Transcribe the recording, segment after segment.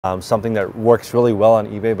something that works really well on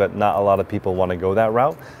eBay, but not a lot of people want to go that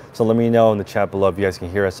route. So let me know in the chat below if you guys can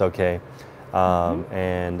hear us okay.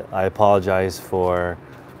 And I apologize for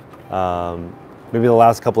maybe the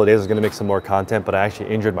last couple of days I was going to make some more content, but I actually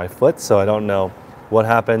injured my foot, so I don't know what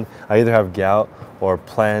happened. I either have gout or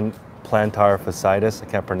plantar fasciitis. I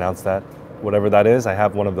can't pronounce that. Whatever that is, I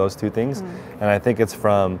have one of those two things. And I think it's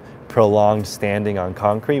from prolonged standing on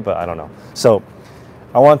concrete, but I don't know. So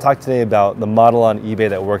I want to talk today about the model on eBay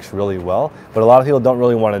that works really well, but a lot of people don't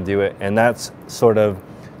really want to do it, and that's sort of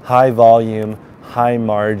high volume, high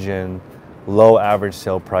margin, low average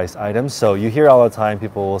sale price items. So you hear all the time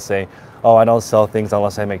people will say, oh, I don't sell things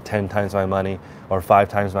unless I make 10 times my money or 5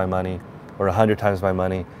 times my money or 100 times my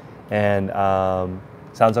money. And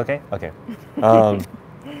sounds okay? Okay.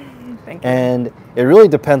 Thank you. And it really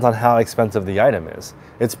depends on how expensive the item is.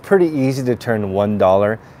 It's pretty easy to turn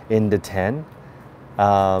 $1 into 10,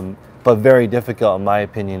 but very difficult, in my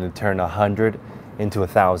opinion, to turn 100 into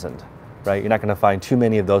 1,000, right? You're not gonna find too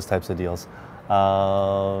many of those types of deals.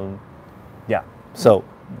 Yeah, so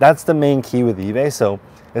that's the main key with eBay. So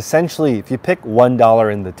essentially, if you pick $1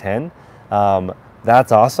 into 10,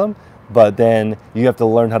 that's awesome, but then you have to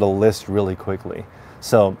learn how to list really quickly.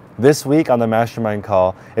 So this week on the mastermind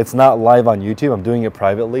call, it's not live on YouTube. I'm doing it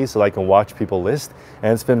privately so I can watch people list.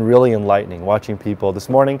 And it's been really enlightening watching people. This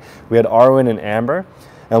morning, we had Arwen and Amber,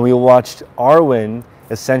 and we watched Arwen.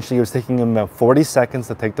 Essentially, it was taking him about 40 seconds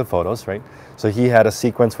to take the photos, right? So he had a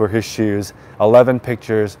sequence for his shoes, 11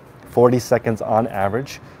 pictures, 40 seconds on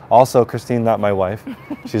average. Also, Christine, not my wife.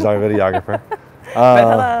 She's our videographer.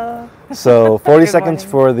 Hello. So 40 seconds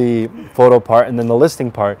for the photo part, and then the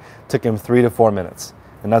listing part took him 3 to 4 minutes.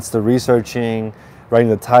 And that's the researching, writing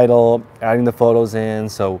the title, adding the photos in.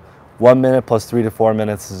 So 1 minute plus 3 to 4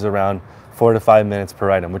 minutes is around 4 to 5 minutes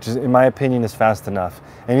per item, which is, in my opinion, is fast enough.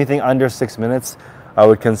 Anything under 6 minutes, I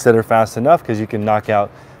would consider fast enough because you can knock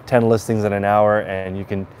out 10 listings in an hour and you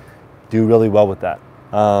can do really well with that.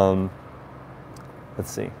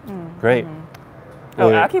 Let's see. Great. Oh,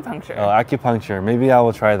 acupuncture. Oh, acupuncture. Maybe I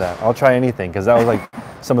will try that. I'll try anything because that was like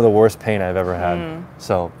some of the worst pain I've ever had.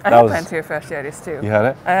 So I had plantar fasciitis too. You had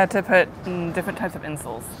it? I had to put different types of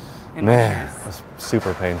insoles in my Man, shoes. that's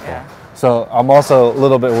super painful. Yeah. So I'm also a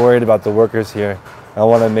little bit worried about the workers here. I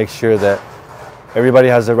want to make sure that everybody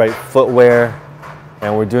has the right footwear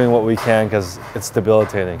and we're doing what we can because it's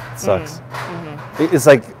debilitating. It sucks. It's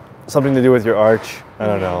like something to do with your arch. I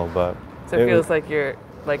don't know, but So it feels like you're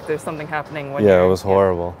there's something happening when yeah, it was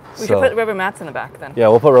horrible. We should put rubber mats in the back then. Yeah,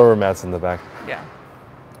 we'll put rubber mats in the back. Yeah.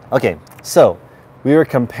 Okay, so we were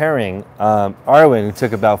comparing Arwen, who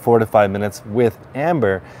took about 4 to 5 minutes, with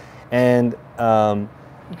Amber, and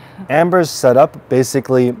Amber's setup,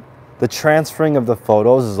 basically the transferring of the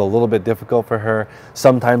photos is a little bit difficult for her.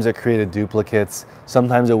 Sometimes it created duplicates,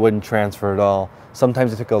 sometimes it wouldn't transfer at all.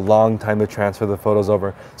 Sometimes it took a long time to transfer the photos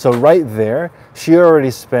over. So right there, she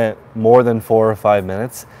already spent more than 4 or 5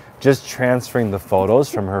 minutes just transferring the photos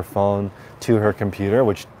from her phone to her computer,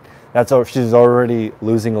 which she's already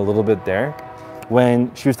losing a little bit there.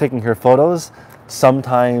 When she was taking her photos,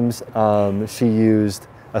 sometimes she used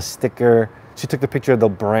a sticker. She took the picture of the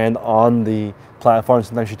brand on the platform.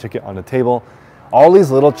 Sometimes she took it on the table. All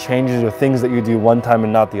these little changes or things that you do one time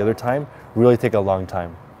and not the other time really take a long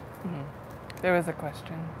time. There was a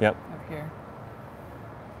question up here.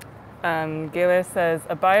 Gayla says,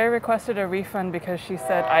 a buyer requested a refund because she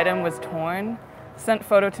said item was torn, sent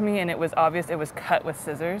photo to me and it was obvious it was cut with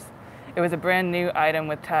scissors. It was a brand new item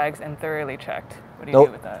with tags and thoroughly checked. What do you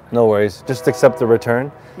do with that? No worries. Just accept the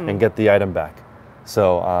return and get the item back.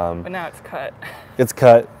 So, but now it's cut. It's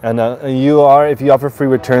cut, and if you offer free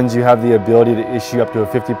returns, you have the ability to issue up to a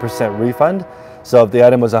 50% refund. So if the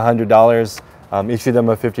item was $100, issue them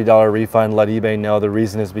a $50 refund, let eBay know. The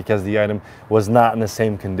reason is because the item was not in the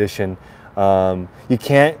same condition. You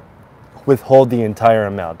can't withhold the entire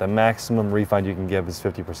amount. The maximum refund you can give is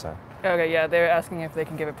 50%. Okay, yeah, they're asking if they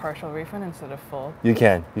can give a partial refund instead of full. You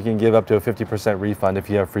can. You can give up to a 50% refund if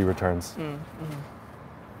you have free returns.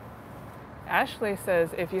 Ashley says,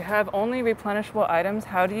 if you have only replenishable items,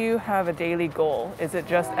 how do you have a daily goal? Is it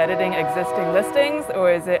just editing existing listings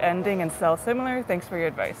or is it ending and sell similar? Thanks for your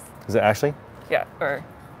advice. Is it Ashley? Yeah,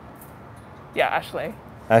 Ashley.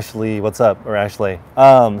 Ashley, what's up? Or Ashley.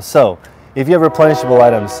 So if you have replenishable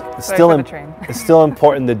items, it's still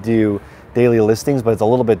important to do daily listings, but it's a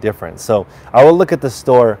little bit different. So I will look at the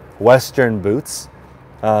store Western Boots.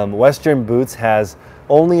 Western Boots has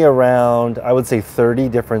only around, I would say, 30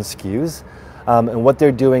 different SKUs. And what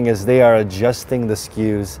they're doing is they are adjusting the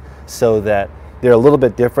SKUs so that they're a little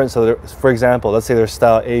bit different. So for example, let's say there's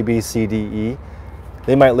style A, B, C, D, E.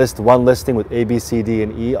 They might list one listing with A, B, C, D,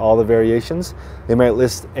 and E, all the variations. They might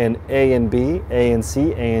list an A and B, A and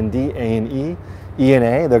C, A and D, A and E, E and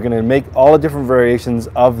A. They're going to make all the different variations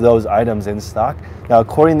of those items in stock. Now,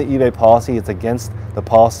 according to eBay policy, it's against the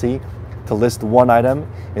policy to list one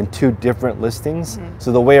item in 2 different listings.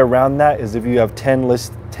 So the way around that is if you have 10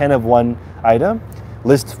 of one item,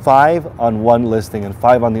 list 5 on one listing and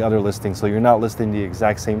 5 on the other listing, so you're not listing the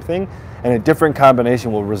exact same thing, and a different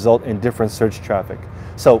combination will result in different search traffic.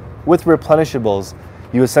 So with replenishables,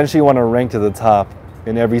 you essentially want to rank to the top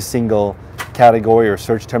in every single category or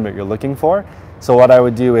search term that you're looking for. So what I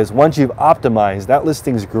would do is, once you've optimized, that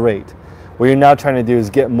listing's great. What you're now trying to do is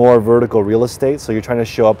get more vertical real estate, so you're trying to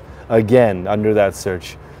show up again under that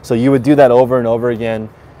search. So you would do that over and over again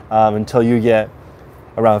until you get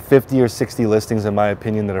around 50 or 60 listings, in my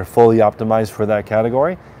opinion, that are fully optimized for that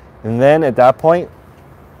category. And then at that point,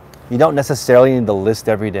 you don't necessarily need to list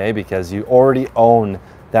every day because you already own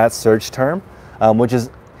that search term, which is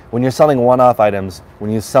when you're selling one-off items, when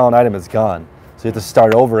you sell an item, it's gone. So you have to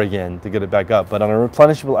start over again to get it back up. But on a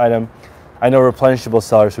replenishable item, I know replenishable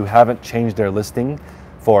sellers who haven't changed their listing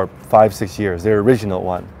for 5-6 years, their original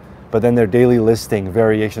one, but then their daily listing,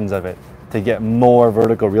 variations of it, to get more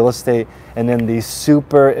vertical real estate. And then the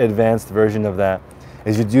super advanced version of that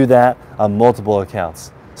is you do that on multiple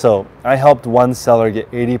accounts. So I helped one seller get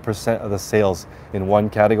 80% of the sales in one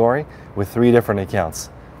category with 3 different accounts,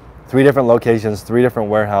 3 different locations, 3 different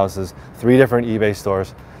warehouses, 3 different eBay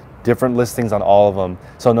stores, different listings on all of them.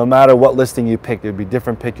 So no matter what listing you picked, it would be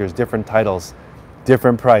different pictures, different titles,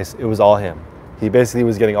 different price. It was all him. He basically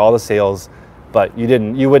was getting all the sales, but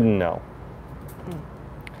you wouldn't know.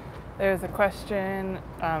 There's a question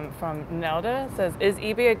from Nelda. It says, is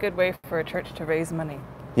eBay a good way for a church to raise money?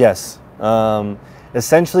 Yes.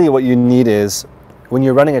 Essentially what you need is, when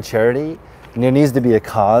you're running a charity, there needs to be a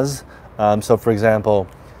cause. So for example,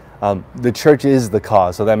 the church is the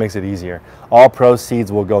cause, so that makes it easier. All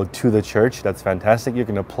proceeds will go to the church. That's fantastic. You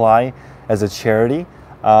can apply as a charity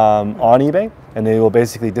on eBay, and they will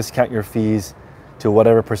basically discount your fees to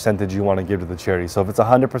whatever percentage you want to give to the charity. So if it's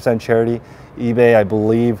 100% charity, eBay, I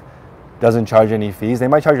believe, doesn't charge any fees. They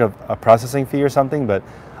might charge a processing fee or something, but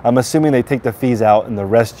I'm assuming they take the fees out and the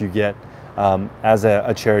rest you get as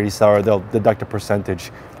a charity seller. They'll deduct a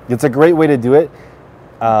percentage. It's a great way to do it.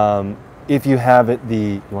 If you have it,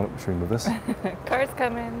 should we move this? Car's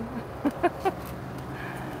coming.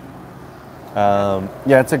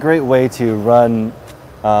 Yeah, it's a great way to run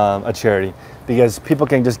a charity because people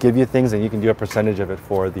can just give you things and you can do a percentage of it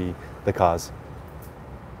for the cause.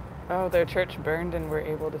 Oh, their church burned and we're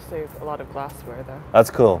able to save a lot of glassware though. That's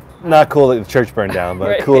cool. Not cool that the church burned down, but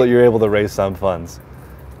Right. cool that you're able to raise some funds.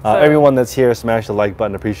 Everyone that's here, smash the like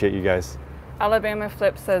button. Appreciate you guys. Alabama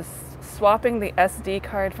Flip says, swapping the SD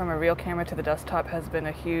card from a real camera to the desktop has been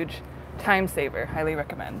a huge time saver. Highly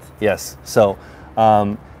recommend. Yes. So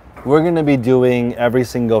we're going to be doing every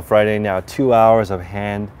single Friday now 2 hours of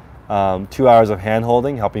hand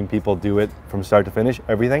holding, helping people do it from start to finish,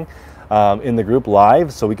 everything in the group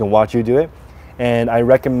live, so we can watch you do it. And I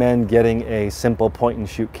recommend getting a simple point and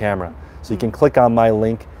shoot camera. So you can click on my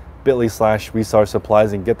link, bit.ly/resource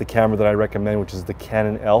supplies, and get the camera that I recommend, which is the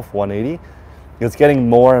Canon ELPH 180. It's getting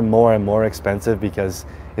more and more and more expensive because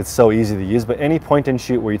it's so easy to use, but any point and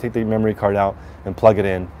shoot where you take the memory card out and plug it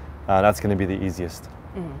in, that's going to be the easiest.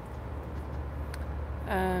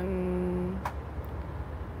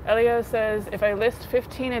 Elio says, if I list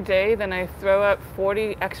 15 a day, then I throw up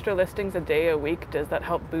 40 extra listings a day a week. Does that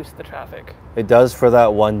help boost the traffic? It does for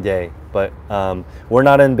that one day, but we're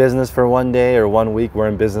not in business for one day or 1 week. We're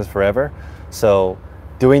in business forever. So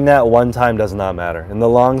doing that one time does not matter. In the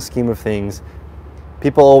long scheme of things,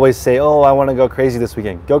 people always say, oh, I want to go crazy this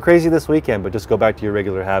weekend. Go crazy this weekend, but just go back to your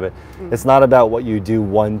regular habit. It's not about what you do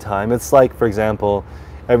one time. It's like, for example,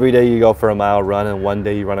 every day you go for a mile run and one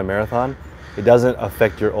day you run a marathon. It doesn't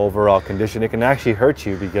affect your overall condition. It can actually hurt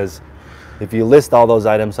you because if you list all those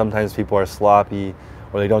items, sometimes people are sloppy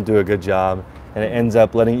or they don't do a good job, and it ends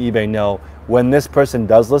up letting eBay know when this person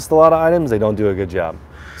does list a lot of items, they don't do a good job.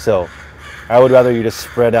 So I would rather you just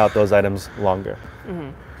spread out those items longer.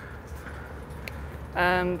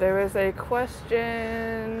 There was a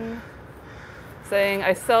question saying,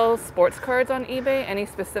 I sell sports cards on eBay. Any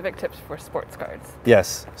specific tips for sports cards?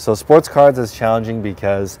 Yes. So sports cards is challenging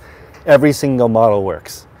because every single model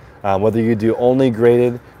works. Whether you do only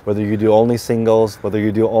graded, whether you do only singles, whether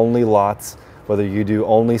you do only lots, whether you do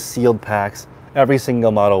only sealed packs, every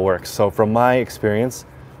single model works. So from my experience,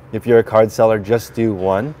 if you're a card seller, just do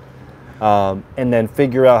one and then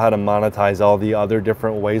figure out how to monetize all the other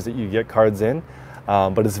different ways that you get cards in.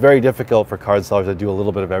 But it's very difficult for card sellers to do a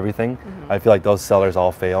little bit of everything. I feel like those sellers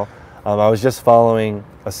all fail. I was just following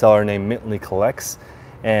a seller named Mintley Collects,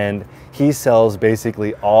 and he sells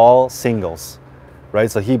basically all singles, right?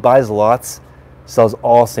 So he buys lots, sells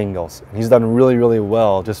all singles. And he's done really, really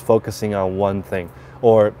well just focusing on one thing.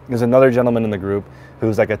 Or there's another gentleman in the group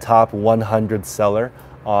who's like a top 100 seller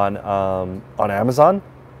on Amazon.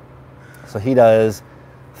 So he does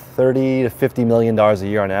 $30 to $50 million a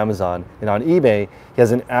year on Amazon. And on eBay, he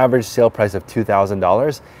has an average sale price of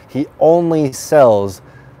 $2,000. He only sells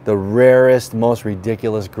the rarest, most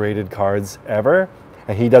ridiculous graded cards ever.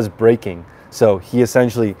 And he does breaking. So he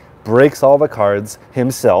essentially breaks all the cards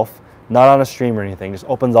himself, not on a stream or anything, just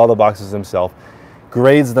opens all the boxes himself,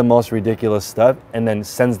 grades the most ridiculous stuff, and then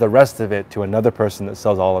sends the rest of it to another person that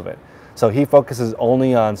sells all of it. So he focuses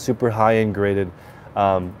only on super high-end graded,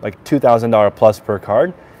 like $2,000 plus per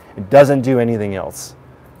card. It doesn't do anything else.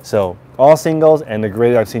 So all singles and the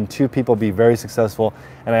graded, I've seen 2 people be very successful,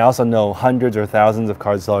 and I also know hundreds or thousands of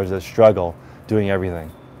card sellers that struggle doing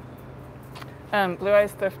everything. Blue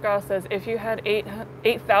Eyes Thrift Girl says, if you had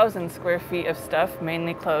 8,000 square feet of stuff,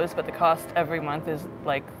 mainly clothes, but the cost every month is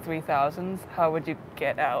like 3,000, how would you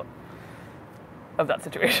get out of that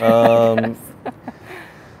situation?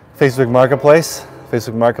 Facebook Marketplace.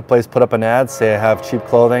 Facebook Marketplace, put up an ad, say I have cheap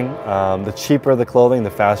clothing. The cheaper the clothing, the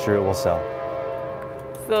faster it will sell.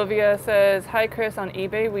 Sylvia says, hi Chris, on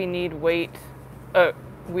eBay we need weight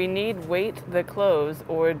the clothes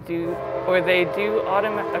or they do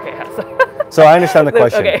automatic. Okay, so I understand the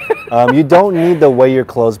question. Okay. You don't need to weigh your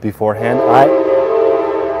clothes beforehand.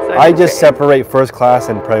 I just separate first class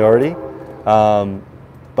and priority,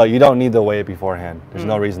 but you don't need to weigh it beforehand. There's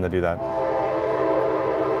no reason to do that.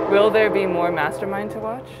 Will there be more Mastermind to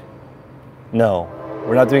watch? No,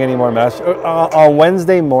 we're not doing any more on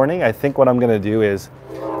Wednesday morning. I think what I'm going to do is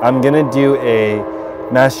I'm going to do a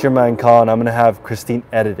Mastermind call, and I'm going to have Christine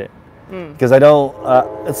edit it. Because I don't,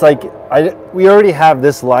 it's like, we already have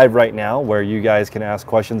this live right now where you guys can ask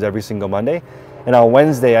questions every single Monday. And on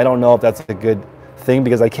Wednesday, I don't know if that's a good thing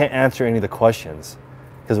because I can't answer any of the questions.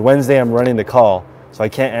 Because Wednesday I'm running the call, so I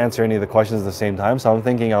can't answer any of the questions at the same time. So I'm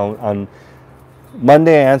thinking on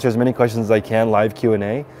Monday I answer as many questions as I can, live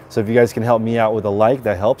Q&A. So if you guys can help me out with a like,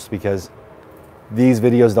 that helps because these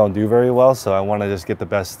videos don't do very well. So I want to just get the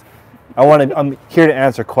best. I'm here to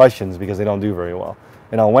answer questions because they don't do very well.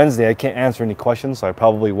 And on Wednesday, I can't answer any questions, so I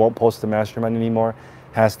probably won't post the Mastermind anymore.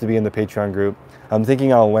 Has to be in the Patreon group. I'm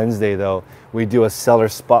thinking on Wednesday, though, we do a seller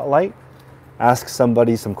spotlight, ask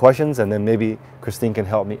somebody some questions, and then maybe Christine can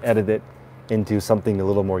help me edit it into something a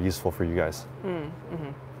little more useful for you guys.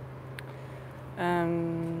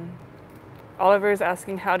 Oliver is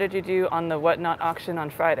asking, how did you do on the Whatnot auction on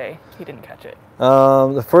Friday? He didn't catch it.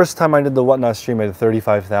 The first time I did the Whatnot stream, I did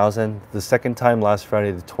 35,000. The second time last Friday,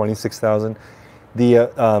 I did 26,000.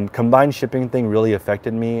 The combined shipping thing really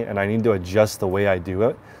affected me, and I need to adjust the way I do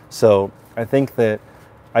it. So I think that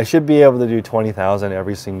I should be able to do 20,000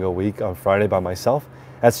 every single week on Friday by myself.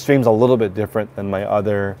 That stream's a little bit different than my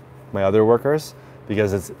other workers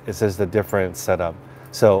because it's just a different setup.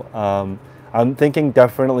 So I'm thinking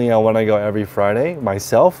definitely I want to go every Friday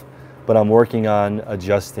myself, but I'm working on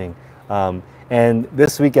adjusting. And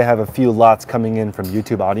this week I have a few lots coming in from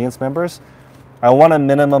YouTube audience members. I want a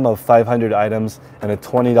minimum of 500 items and a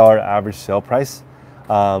 $20 average sale price.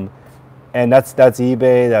 And that's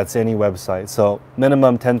eBay, that's any website. So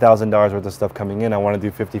minimum $10,000 worth of stuff coming in. I want to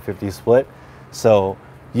do 50-50 split. So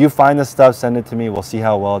you find the stuff, send it to me. We'll see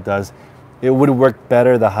how well it does. It would work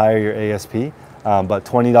better the higher your ASP, but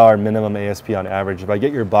 $20 minimum ASP on average. If I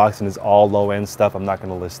get your box and it's all low-end stuff, I'm not going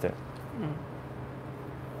to list it.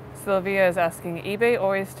 Sylvia is asking, eBay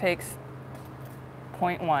always takes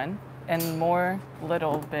 0.1 and more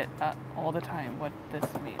little bit all the time. What this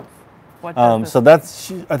means? What does this so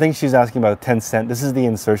that's, I think she's asking about a 10 cent. This is the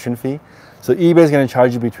insertion fee. So eBay is going to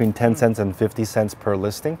charge you between 10 cents and 50 cents per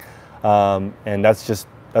listing. And that's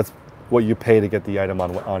what you pay to get the item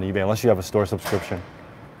on eBay, unless you have a store subscription.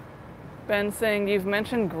 Ben saying, you've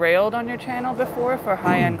mentioned Grailed on your channel before for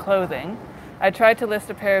high-end clothing. I tried to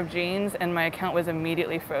list a pair of jeans and my account was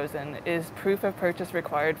immediately frozen. Is proof of purchase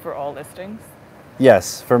required for all listings?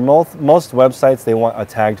 Yes, for most websites they want a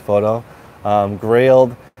tagged photo.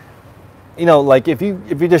 Grailed, you know, like if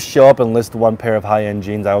you just show up and list one pair of high-end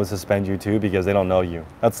jeans, I would suspend you too because they don't know you.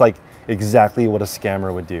 That's like exactly what a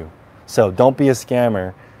scammer would do. So don't be a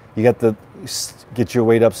scammer. You got to get your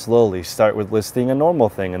weight up slowly. Start with listing a normal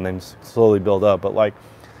thing and then slowly build up. But like,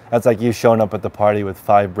 that's like you showing up at the party with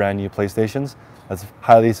 5 brand new PlayStations. That's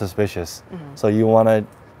highly suspicious. So you want to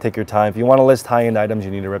take your time. If you want to list high-end items,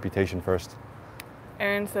 you need a reputation first.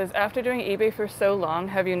 Aaron says, after doing eBay for so long,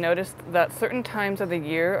 have you noticed that certain times of the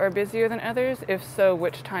year are busier than others? If so,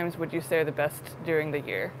 which times would you say are the best during the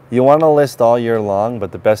year? You want to list all year long,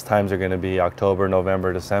 but the best times are going to be October,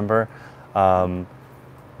 November, December,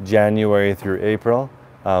 January through April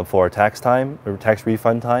for tax time or tax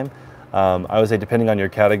refund time. I would say depending on your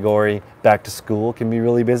category, back to school can be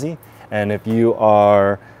really busy. And if you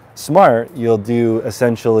are smart, you'll do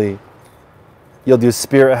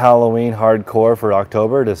Spirit Halloween hardcore for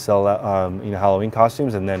October to sell Halloween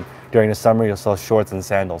costumes, and then during the summer you'll sell shorts and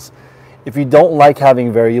sandals. If you don't like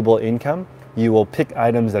having variable income, you will pick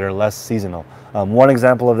items that are less seasonal. One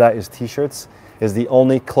example of that is t-shirts is the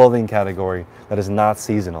only clothing category that is not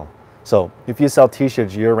seasonal. So if you sell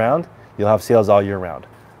t-shirts year round, you'll have sales all year round.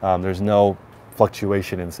 There's no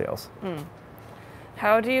fluctuation in sales.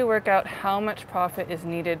 How do you work out how much profit is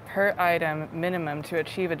needed per item minimum to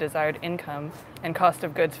achieve a desired income and cost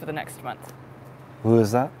of goods for the next month? Who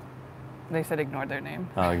is that? They said ignore their name.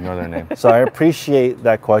 Oh, ignore their name. So I appreciate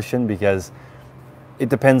that question because it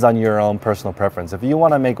depends on your own personal preference. If you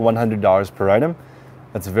want to make $100 per item,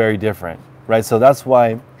 that's very different, right? So that's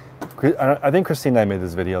why I think Christine and I made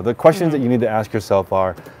this video. The questions that you need to ask yourself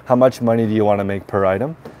are, how much money do you want to make per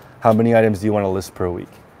item? How many items do you want to list per week?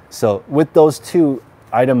 So with those two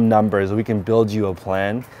item numbers, we can build you a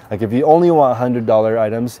plan. Like if you only want $100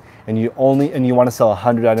 items and you want to sell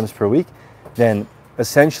 100 items per week, then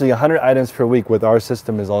essentially 100 items per week with our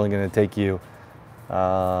system is only going to take you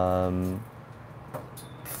 5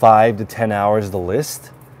 to 10 hours to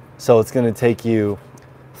list. So it's going to take you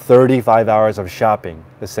 35 hours of shopping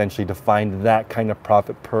essentially to find that kind of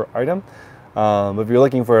profit per item. If you're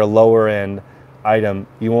looking for a lower end item,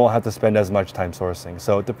 you won't have to spend as much time sourcing.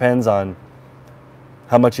 So it depends on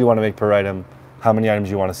how much you want to make per item, how many items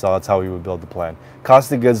you want to sell. That's how we would build the plan.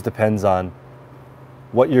 Cost of goods depends on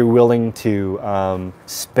what you're willing to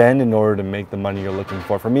spend in order to make the money you're looking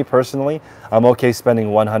for. For me personally, I'm okay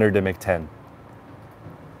spending 100 to make 10.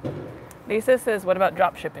 Lisa says, what about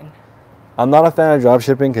drop shipping? I'm not a fan of drop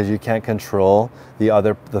shipping because you can't control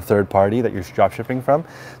the third party that you're drop shipping from.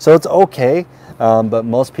 So it's okay, but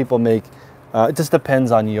most people make, it just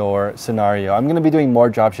depends on your scenario. I'm going to be doing more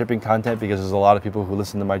drop shipping content because there's a lot of people who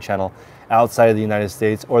listen to my channel outside of the United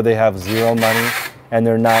States, or they have zero money and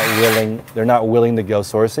they're not willing to go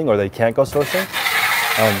sourcing, or they can't go sourcing.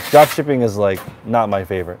 Drop shipping is like not my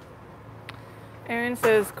favorite. Aaron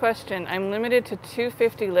says, question, I'm limited to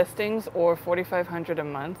 250 listings or 4,500 a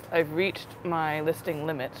month. I've reached my listing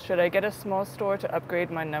limits. Should I get a small store to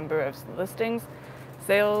upgrade my number of listings?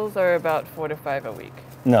 Sales are about 4 to 5 a week.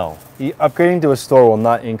 No, upgrading to a store will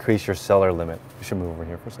not increase your seller limit. We should move over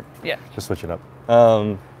here for a second. Yeah. Just switch it up. Go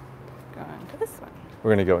on to this one.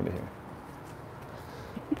 We're gonna go into here.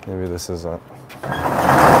 Maybe this is okay.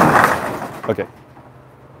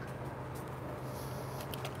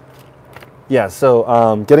 Yeah,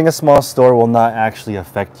 so getting a small store will not actually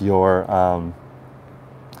affect your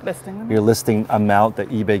listing amount that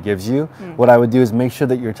eBay gives you. What I would do is make sure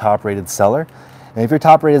that you're top rated seller. And if you're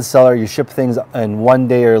top rated seller, you ship things in 1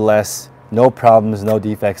 day or less, no problems, no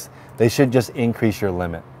defects, they should just increase your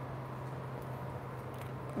limit.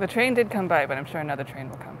 The train did come by, but I'm sure another train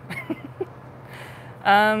will come.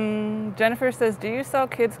 Jennifer says, do you sell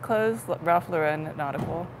kids' clothes, Ralph Lauren,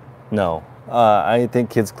 nautical? No, I think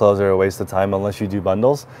kids' clothes are a waste of time unless you do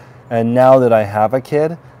bundles. And now that I have a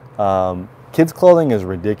kid, kids' clothing is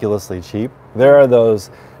ridiculously cheap. There are those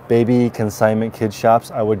baby consignment kid shops.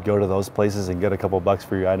 I would go to those places and get a couple bucks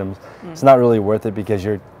for your items. It's not really worth it because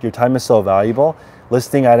your time is so valuable.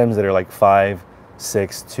 Listing items that are like $5,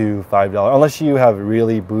 $6 to $5, unless you have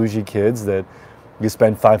really bougie kids that you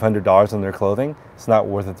spend $500 on their clothing, it's not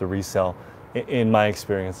worth it to resell, in my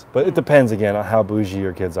experience. But it depends again on how bougie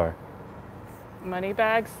your kids are.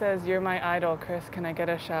 Moneybags says, you're my idol, Chris. Can I get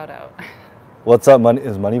a shout out? What's up,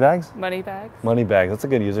 Moneybags? Moneybags. Moneybags, that's a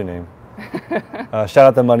good username. Shout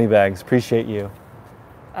out to Moneybags, appreciate you.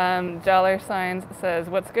 Dollar Signs says,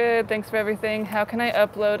 what's good? Thanks for everything. How can I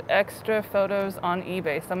upload extra photos on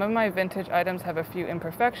eBay? Some of my vintage items have a few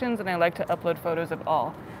imperfections and I like to upload photos of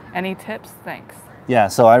all. Any tips? Thanks. Yeah,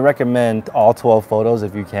 so I recommend all 12 photos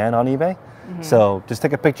if you can on eBay. So just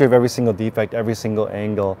take a picture of every single defect, every single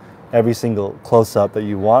angle, every single close-up that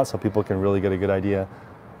you want so people can really get a good idea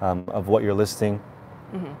of what you're listing.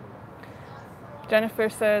 Jennifer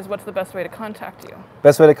says, what's the best way to contact you?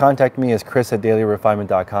 Best way to contact me is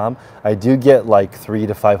chris@dailyrefinement.com. I do get like 300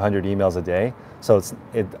 to 500 emails a day. So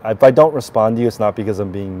if I don't respond to you, it's not because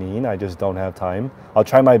I'm being mean. I just don't have time. I'll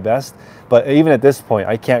try my best. But even at this point,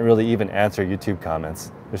 I can't really even answer YouTube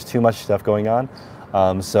comments. There's too much stuff going on.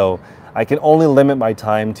 So I can only limit my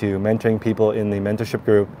time to mentoring people in the mentorship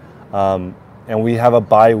group. And we have a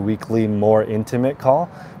bi-weekly, more intimate call.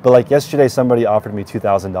 But like yesterday, somebody offered me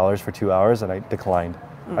 $2,000 for 2 hours and I declined.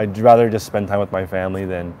 I'd rather just spend time with my family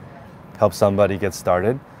than help somebody get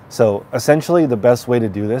started. So essentially the best way to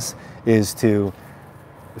do this is to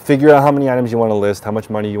figure out how many items you want to list, how much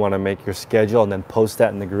money you want to make, your schedule, and then post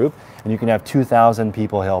that in the group. And you can have 2,000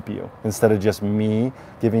 people help you instead of just me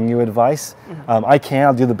giving you advice.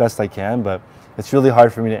 I'll do the best I can, but it's really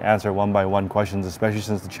hard for me to answer one by one questions, especially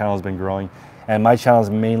since the channel has been growing. And my channel is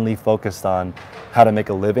mainly focused on how to make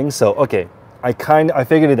a living. So, okay, I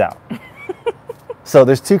figured it out. So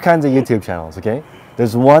there's two kinds of YouTube channels, okay?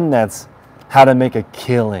 There's one that's how to make a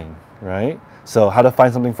killing, right? So how to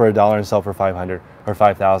find something for $1 and sell for 500 or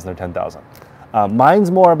 5,000 or 10,000.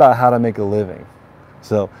 Mine's more about how to make a living.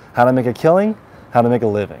 So how to make a killing, how to make a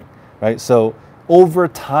living, right? So over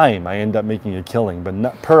time, I end up making a killing, but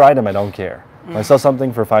not, per item, I don't care. When I sell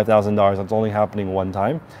something for $5,000, that's only happening one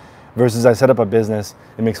time, versus I set up a business,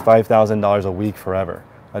 it makes $5,000 a week forever.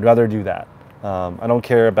 I'd rather do that. I don't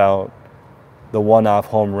care about the one-off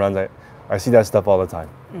home runs. I see that stuff all the time.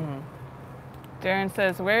 Darren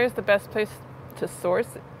says, where is the best place to source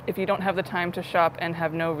if you don't have the time to shop and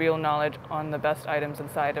have no real knowledge on the best items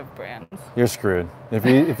inside of brands? You're screwed.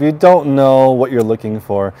 If you don't know what you're looking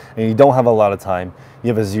for and you don't have a lot of time, you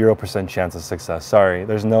have a 0% chance of success. Sorry,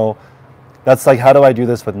 that's like, how do I do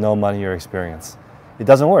this with no money or experience? It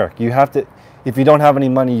doesn't work. You have to, if you don't have any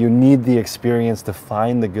money, you need the experience to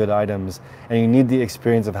find the good items and you need the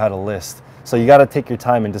experience of how to list. So you got to take your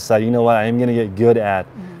time and decide, you know what, I'm going to get good at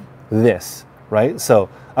this, right? So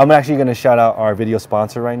I'm actually going to shout out our video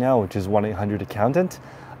sponsor right now, which is 1-800-ACCOUNTANT.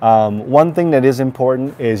 One thing that is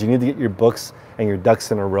important is you need to get your books and your ducks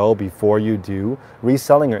in a row before you do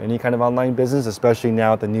reselling or any kind of online business, especially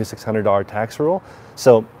now with the new $600 tax rule.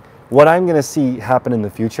 So what I'm going to see happen in the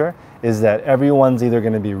future is that everyone's either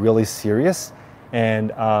going to be really serious and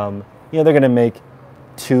they're going to make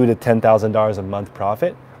 $2,000 to $10,000 a month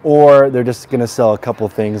profit, or they're just going to sell a couple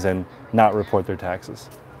things and not report their taxes.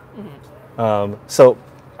 So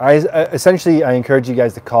I encourage you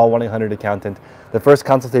guys to call 1-800-ACCOUNTANT. The first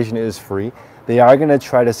consultation is free. They are going to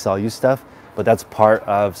try to sell you stuff, but that's part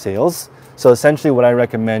of sales. So essentially what I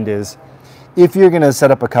recommend is, if you're going to set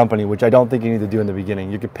up a company, which I don't think you need to do in the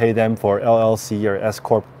beginning, you could pay them for LLC or S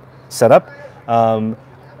Corp setup.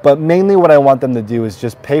 But mainly what I want them to do is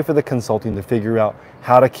just pay for the consulting to figure out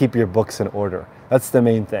how to keep your books in order. That's the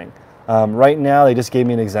main thing. Right now, they just gave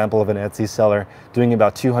me an example of an Etsy seller doing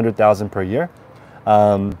about $200,000 per year.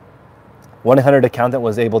 1-800-ACCOUNTANT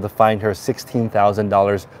was able to find her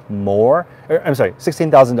 $16,000 more,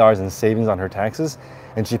 $16,000 in savings on her taxes,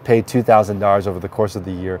 and she paid $2,000 over the course of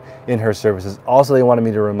the year in her services. Also, they wanted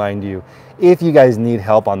me to remind you, if you guys need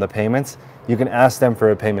help on the payments, you can ask them for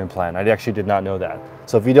a payment plan. I actually did not know that.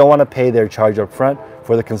 So if you don't want to pay their charge up front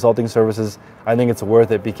for the consulting services, I think it's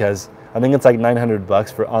worth it because I think it's like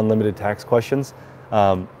 $900 for unlimited tax questions.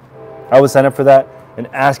 I would sign up for that and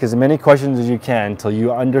ask as many questions as you can until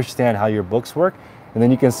you understand how your books work, and then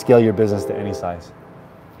you can scale your business to any size.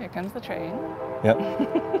 Here comes the train. Yep.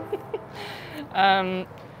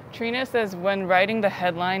 Trina says, when writing the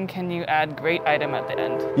headline, can you add great item at the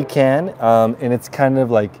end? You can, and it's kind of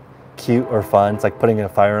like cute or fun. It's like putting in a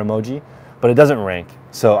fire emoji, but it doesn't rank.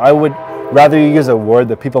 So I would rather you use a word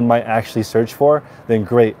that people might actually search for than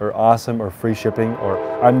great or awesome or free shipping or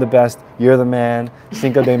I'm the best, you're the man,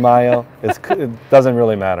 Cinco de Mayo. It doesn't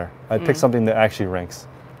really matter. I'd pick something that actually ranks.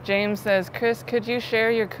 James says, Chris, could you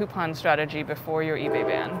share your coupon strategy before your eBay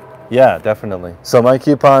ban? Yeah, definitely. So my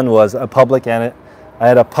coupon was a public I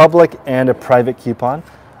had a public and a private coupon.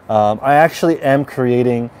 I actually am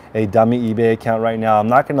creating a dummy eBay account right now. I'm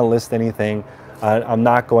not going to list anything. I'm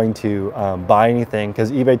not going to buy anything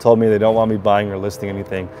because eBay told me they don't want me buying or listing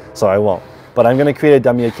anything, so I won't. But I'm going to create a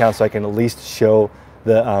dummy account so I can at least show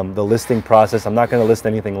the listing process. I'm not going to list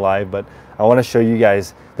anything live, but I want to show you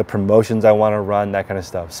guys the promotions I want to run, that kind of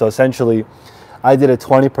stuff. So essentially, I did a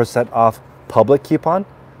 20% off public coupon.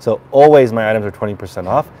 So always my items are 20%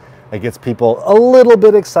 off. It gets people a little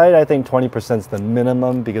bit excited. I think 20% is the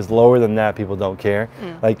minimum because lower than that, people don't care.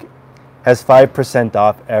 Like, has 5%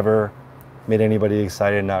 off ever made anybody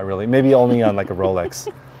excited? Not really. Maybe only on like a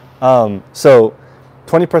Rolex. So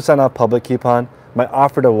 20% off public coupon. My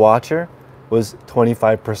offer to watcher was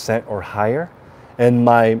 25% or higher. And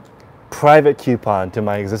my private coupon to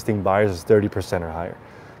my existing buyers is 30% or higher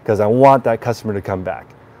because I want that customer to come back.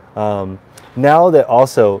 Now that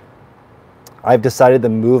also I've decided to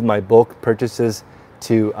move my bulk purchases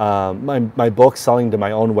to my bulk selling to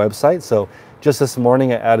my own website. So just this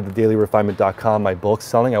morning I added the dailyrefinement.com, my bulk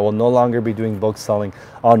selling. I will no longer be doing bulk selling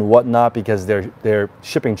on Whatnot because their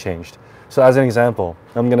shipping changed. So as an example,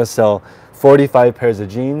 I'm gonna sell 45 pairs of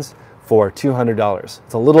jeans for $200.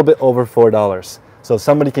 It's a little bit over $4. So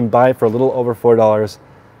somebody can buy it for a little over $4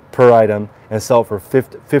 per item and sell it for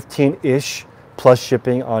 15-ish plus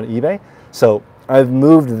shipping on eBay. So I've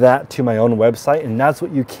moved that to my own website, and that's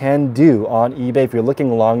what you can do on eBay. If you're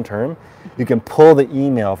looking long term, you can pull the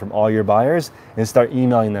email from all your buyers and start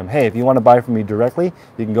emailing them. Hey, if you want to buy from me directly,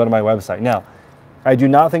 you can go to my website. Now, I do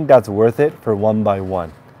not think that's worth it for one by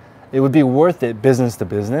one. It would be worth it business to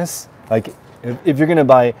business. Like if you're gonna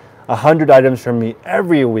buy 100 items from me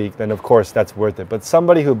every week, then of course that's worth it. But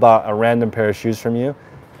somebody who bought a random pair of shoes from you,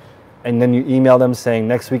 and then you email them saying,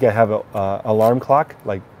 next week I have a alarm clock,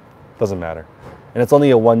 like, doesn't matter. And it's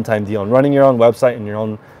only a one-time deal. And running your own website and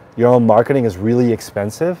your own marketing is really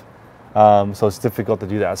expensive. So it's difficult to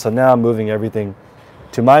do that. So now I'm moving everything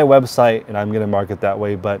to my website, and I'm gonna market that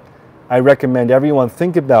way. But I recommend everyone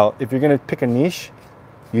think about, if you're gonna pick a niche,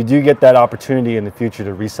 you do get that opportunity in the future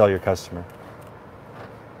to resell your customer.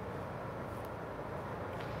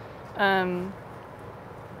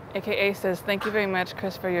 AKA says, thank you very much,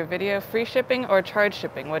 Chris, for your video. Free shipping or charge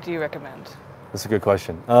shipping? What do you recommend? That's a good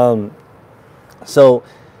question. So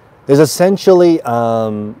there's essentially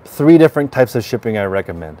 3 different types of shipping I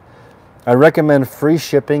recommend. I recommend free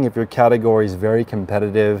shipping if your category is very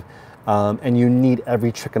competitive and you need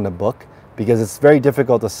every trick in the book, because it's very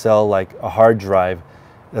difficult to sell like a hard drive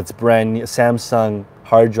that's brand new, Samsung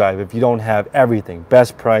hard drive, if you don't have everything.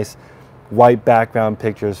 Best price, white background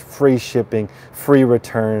pictures, free shipping, free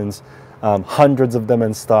returns, hundreds of them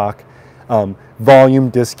in stock, volume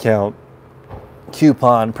discount,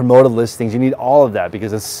 coupon, promoted listings. You need all of that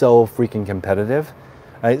because it's so freaking competitive.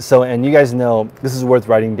 Right? So, and you guys know, this is worth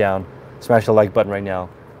writing down. Smash the like button right now.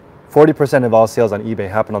 40% of all sales on eBay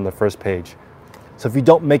happen on the first page. So if you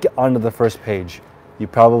don't make it onto the first page, you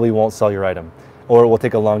probably won't sell your item, or it will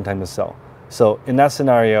take a long time to sell. So in that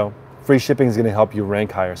scenario, free shipping is going to help you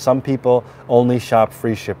rank higher. Some people only shop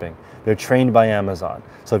free shipping. They're trained by Amazon.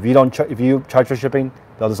 So if you charge for shipping,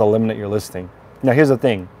 they'll just eliminate your listing. Now here's the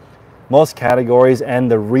thing. Most categories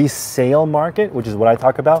and the resale market, which is what I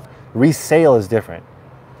talk about, resale is different.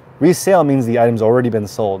 Resale means the item's already been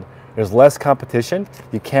sold. There's less competition.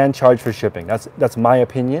 You can charge for shipping. That's my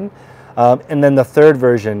opinion. And then the third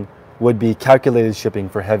version would be calculated shipping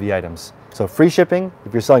for heavy items. So free shipping,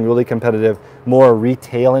 if you're selling really competitive, more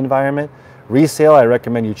retail environment. Resale, I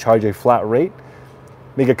recommend you charge a flat rate.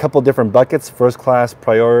 Make a couple different buckets: first class,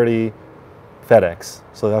 priority, FedEx.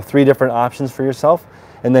 So you have 3 different options for yourself.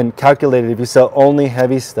 And then calculated, if you sell only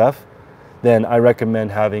heavy stuff, then I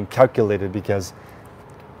recommend having calculated, because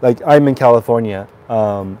like I'm in California,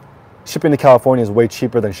 shipping to California is way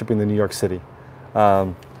cheaper than shipping to New York City.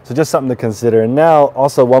 So just something to consider. And now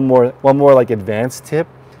also one more like advanced tip.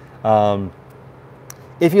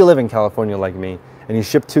 If you live in California like me and you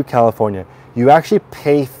ship to California, you actually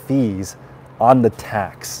pay fees on the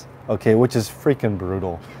tax, okay, which is freaking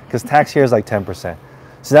brutal, because tax here is like 10%.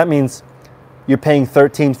 So that means you're paying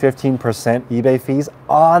 13-15% eBay fees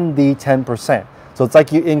on the 10%. So it's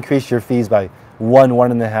like you increase your fees by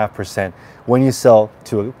 1.5% when you sell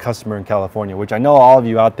to a customer in California, which I know all of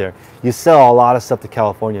you out there, you sell a lot of stuff to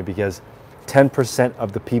California because 10%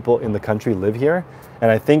 of the people in the country live here.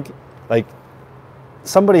 And I think, like,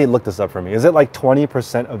 somebody looked this up for me. Is it like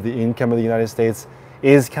 20% of the income of the United States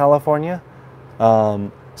is California?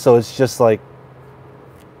 So it's just like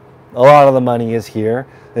a lot of the money is here,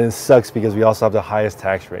 and it sucks because we also have the highest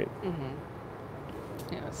tax rate.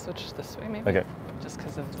 Mm-hmm. Yeah, let's switch this way maybe. Okay. Just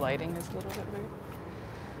because of lighting is a little bit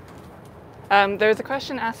weird. There's a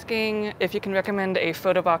question asking if you can recommend a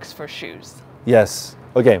photo box for shoes. Yes.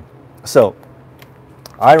 Okay. So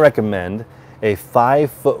I recommend a 5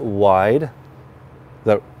 foot wide,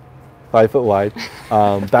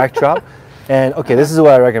 backdrop. And okay, this is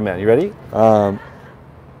what I recommend. You ready?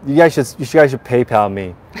 You guys should PayPal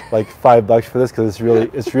me like $5 for this, because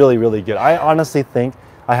it's really good. I honestly think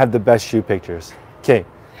I have the best shoe pictures. Okay,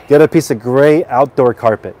 get a piece of gray outdoor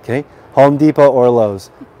carpet. Okay, Home Depot or Lowe's,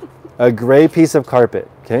 a gray piece of carpet.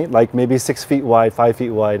 Okay, like maybe 6 feet wide, 5 feet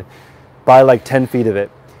wide. Buy like 10 feet of it.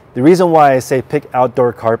 The reason why I say pick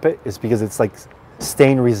outdoor carpet is because it's like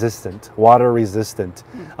stain resistant, water resistant.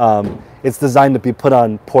 It's designed to be put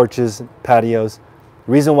on porches, patios.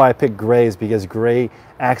 The reason why I pick gray is because gray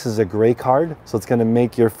acts as a gray card, so it's going to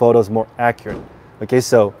make your photos more accurate. Okay,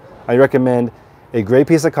 so I recommend a gray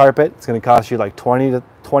piece of carpet. It's going to cost you like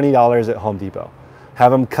 $20 at Home Depot.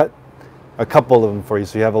 Have them cut a couple of them for you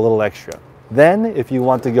so you have a little extra. Then if you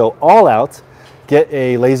want to go all out, get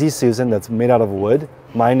a Lazy Susan that's made out of wood.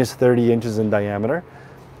 Mine is 30 inches in diameter.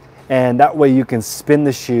 And that way you can spin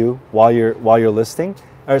the shoe while you're listing,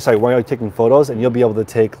 or sorry, while you're taking photos, and you'll be able to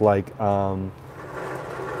take like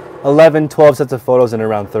 11, 12 sets of photos in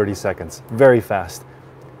around 30 seconds. Very fast.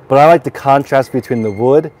 But I like the contrast between the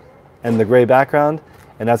wood and the gray background,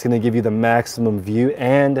 and that's going to give you the maximum view,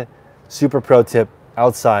 and super pro tip,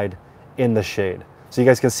 outside in the shade. So you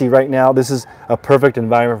guys can see right now, this is a perfect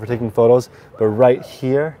environment for taking photos, but right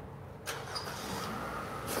here,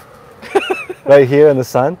 right here in the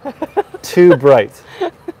sun, too bright.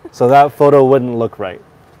 So that photo wouldn't look right.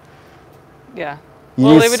 Yeah. You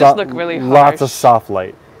Well, need they would just look really harsh. lots of soft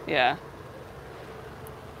light. Yeah.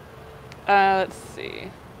 Let's see.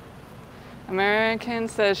 American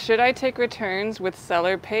says, should I take returns with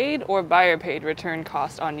seller paid or buyer paid return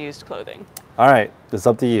cost on used clothing? All right, it's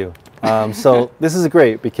up to you. So this is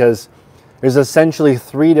great because there's essentially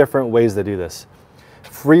 3 different ways to do this.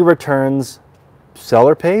 Free returns,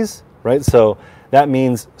 seller pays, right? So that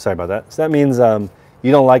means, sorry about that. So that means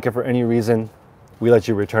you don't like it for any reason, we let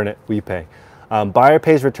you return it, we pay. Buyer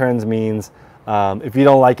pays returns means if you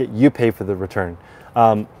don't like it, you pay for the return.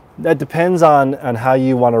 That depends on how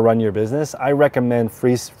you want to run your business. I recommend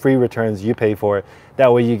free returns, you pay for it.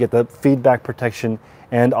 That way you get the feedback protection,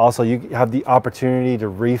 and also you have the opportunity to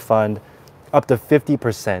refund up to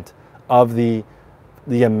 50% of the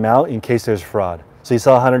amount in case there's fraud. So you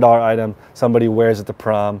sell a $100 item, somebody wears it to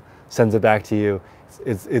prom, sends it back to you.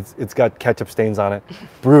 It's got ketchup stains on it.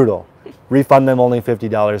 Brutal. Refund them only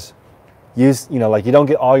 $50. Like you don't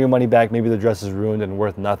get all your money back. Maybe the dress is ruined and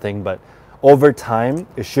worth nothing, but over time,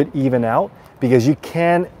 it should even out, because you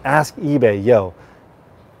can ask eBay, yo,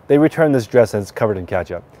 they returned this dress and it's covered in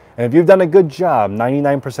ketchup. And if you've done a good job,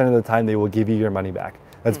 99% of the time, they will give you your money back.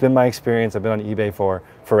 That's been my experience. I've been on eBay for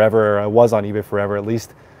forever. I was on eBay forever, at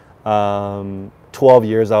least 12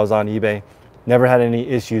 years I was on eBay. Never had any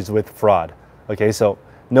issues with fraud. Okay, so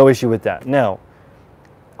no issue with that. Now,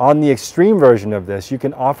 on the extreme version of this, you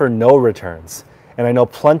can offer no returns. And I know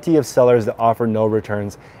plenty of sellers that offer no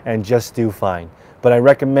returns and just do fine. But I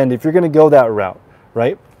recommend, if you're going to go that route,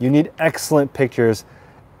 right, you need excellent pictures,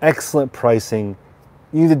 excellent pricing.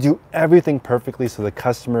 You need to do everything perfectly so the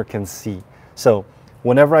customer can see. So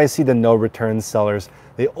whenever I see the no return sellers,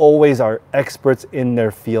 they always are experts in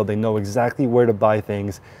their field. They know exactly where to buy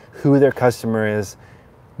things, who their customer is.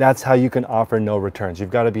 That's how you can offer no returns.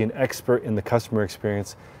 You've got to be an expert in the customer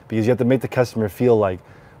experience, because you have to make the customer feel like,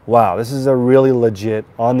 wow, this is a really legit,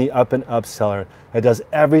 on the up and up seller that does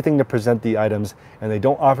everything to present the items, and they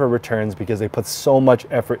don't offer returns because they put so much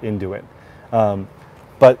effort into it.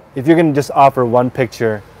 But if you're going to just offer one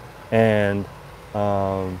picture and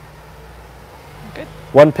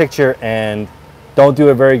don't do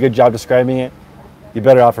a very good job describing it, you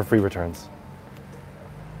better offer free returns.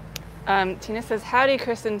 Tina says, howdy,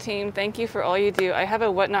 Chris and team. Thank you for all you do. I have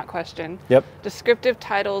a whatnot question. Yep. Descriptive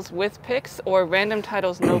titles with pics or random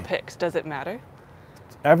titles no pics. Does it matter?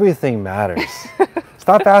 Everything matters.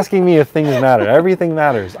 Stop asking me if things matter. Everything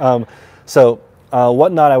matters.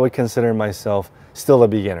 Whatnot, I would consider myself still a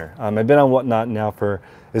beginner. I've been on Whatnot now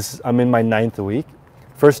I'm in my 9th week.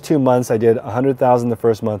 First 2 months, I did 100,000 the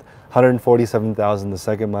first month, 147,000 the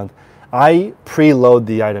second month. I preload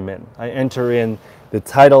the item in. I enter in the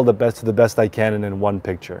title to the best I can, and then one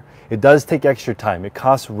picture. It does take extra time. It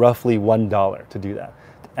costs roughly $1 to do that.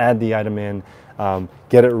 To add the item in,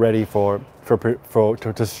 get it ready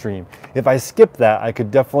to stream. If I skip that, I could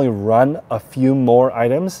definitely run a few more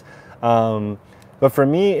items. But for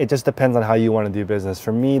me, it just depends on how you want to do business.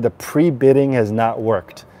 For me, the pre-bidding has not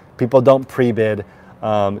worked. People don't pre-bid.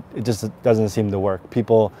 It just doesn't seem to work.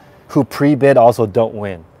 People who pre-bid also don't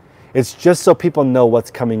win. It's just so people know what's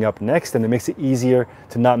coming up next, and it makes it easier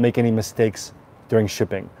to not make any mistakes during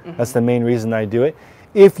shipping. That's the main reason I do it.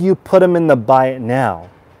 If you put them in the buy it now,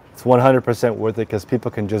 it's 100% worth it, because people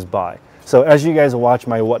can just buy. So as you guys watch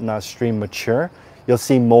my Whatnot stream mature, you'll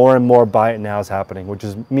see more and more buy it nows happening, which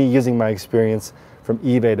is me using my experience from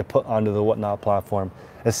eBay to put onto the Whatnot platform.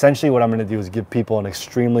 Essentially what I'm going to do is give people an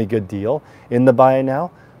extremely good deal in the buy it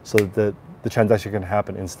now, so that the transaction can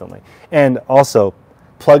happen instantly. And also,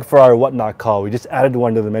 plug for our Whatnot call. We just added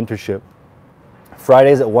one to the mentorship.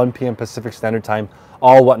 Fridays at 1 p.m. Pacific Standard Time,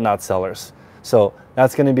 all Whatnot sellers. So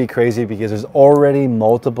that's going to be crazy, because there's already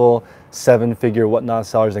multiple 7-figure Whatnot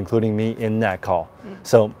sellers, including me, in that call.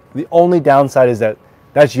 So the only downside is that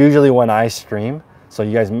that's usually when I stream. So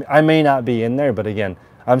you guys, I may not be in there, but again,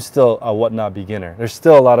 I'm still a Whatnot beginner. There's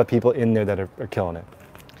still a lot of people in there that are killing it.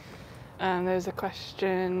 There's a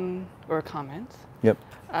question or a comment. Yep.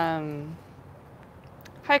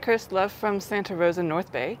 Hi Chris, Love from Santa Rosa,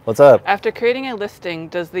 North Bay. What's up? After creating a listing,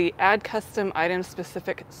 does the add custom item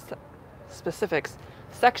specifics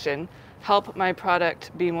section help my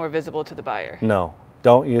product be more visible to the buyer? No,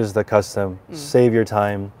 don't use the custom. Save your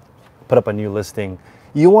time, put up a new listing.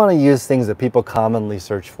 You want to use things that people commonly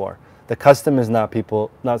search for. The custom is not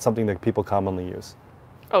something that people commonly use.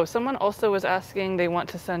 Oh, someone also was asking they want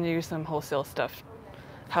to send you some wholesale stuff.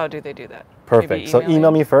 How do they do that? Perfect. So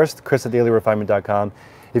email me first, chris@dailyrefinement.com.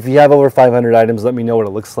 If you have over 500 items, let me know what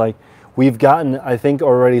it looks like. We've gotten, I think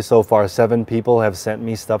already so far, 7 people have sent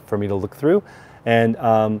me stuff for me to look through. And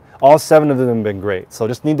all 7 of them have been great. So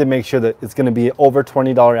just need to make sure that it's going to be over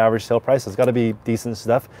 $20 average sale price. It's got to be decent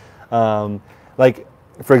stuff. Like,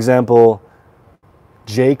 for example,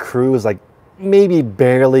 J. Crew is like maybe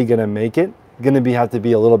barely going to make it. Going to have to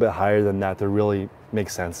be a little bit higher than that to really make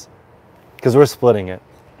sense. Because we're splitting it.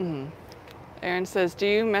 Aaron says, do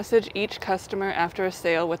you message each customer after a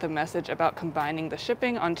sale with a message about combining the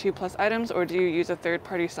shipping on 2+ items, or do you use a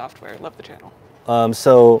third-party software? Love the channel.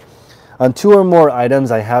 So on 2 or more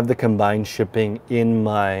items, I have the combined shipping in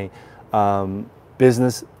my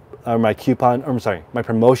business, or my coupon, or I'm sorry, my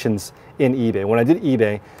promotions in eBay. When I did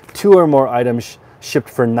eBay, 2 or more items shipped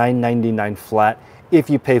for $9.99 flat if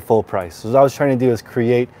you pay full price. So what I was trying to do is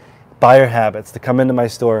create buyer habits to come into my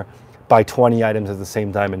store, buy 20 items at the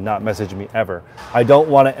same time and not message me ever. I don't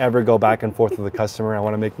want to ever go back and forth with the customer. I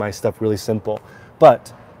want to make my stuff really simple.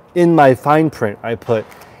 But in my fine print, I put,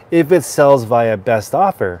 if it sells via best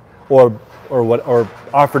offer or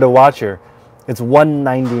offer to watcher, it's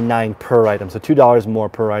 $1.99 per item. So $2 more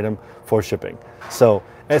per item for shipping. So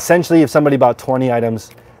essentially, if somebody bought 20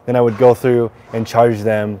 items, then I would go through and charge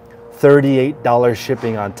them $38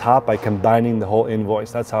 shipping on top by combining the whole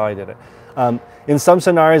invoice. That's how I did it. In some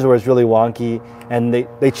scenarios where it's really wonky and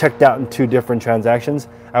they checked out in 2 different transactions,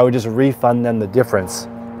 I would just refund them the difference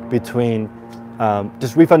between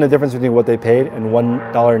what they paid and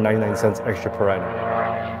 $1.99 extra per item.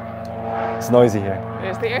 It's noisy here.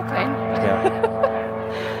 There's the airplane.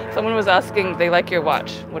 Yeah. Someone was asking, they like your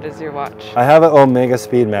watch. What is your watch? I have an Omega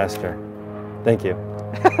Speedmaster. Thank you.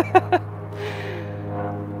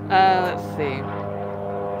 Let's see.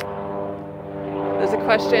 There's a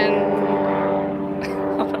question.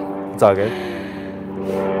 It's all good.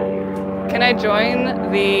 Can I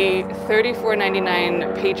join the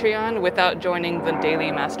 $34.99 Patreon without joining the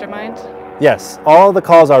daily mastermind? Yes, all the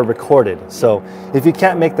calls are recorded. So if you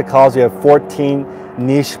can't make the calls, we have 14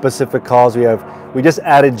 niche specific calls. We just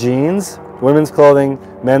added jeans, women's clothing,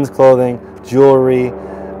 men's clothing, jewelry.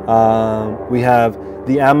 We have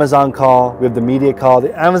the Amazon call, we have the media call.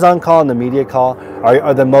 The Amazon call and the media call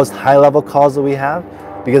are the most high level calls that we have,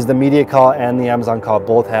 because the media call and the Amazon call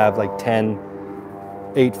both have like 10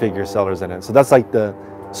 8-figure sellers in it. So that's like the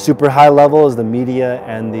super high level is the media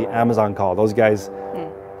and the Amazon call. Those guys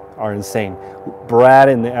are insane. Brad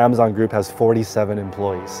in the Amazon group has 47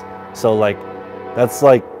 employees. So like, that's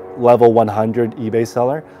like level 100 eBay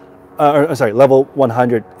seller. Level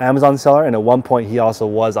 100 Amazon seller. And at one point he also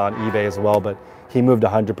was on eBay as well, but he moved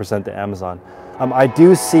 100% to Amazon. I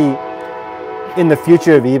do see in the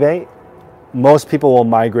future of eBay, most people will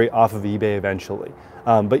migrate off of eBay eventually.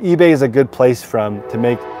 But eBay is a good place to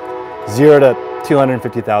make 0 to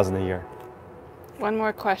 250,000 a year. One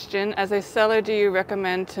more question. As a seller, do you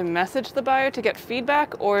recommend to message the buyer to get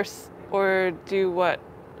feedback, or do what?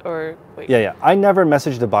 Or wait. Yeah. I never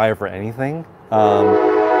message the buyer for anything.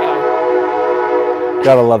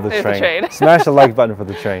 Gotta love the train. Smash the like button for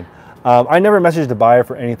the train. I never message the buyer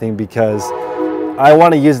for anything because I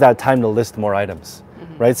want to use that time to list more items,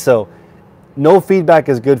 right? So no feedback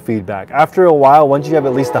is good feedback. After a while, once you have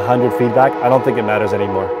at least 100 feedback, I don't think it matters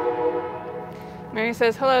anymore. Mary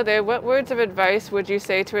says, hello there. What words of advice would you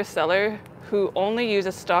say to a seller who only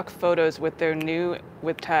uses stock photos with their new,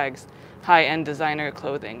 with tags, high-end designer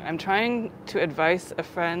clothing? I'm trying to advise a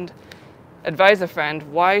friend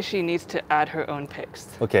why she needs to add her own pics.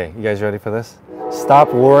 Okay, you guys ready for this?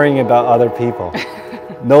 Stop worrying about other people.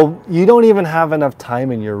 No, you don't even have enough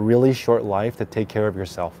time in your really short life to take care of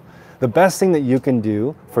yourself. The best thing that you can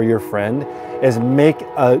do for your friend is make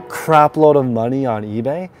a crap load of money on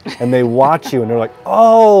eBay, and they watch you and they're like,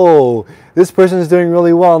 oh, this person is doing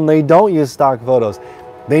really well, and they don't use stock photos.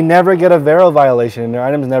 They never get a Vero violation and their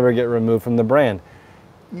items never get removed from the brand.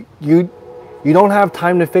 You don't have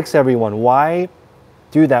time to fix everyone. Why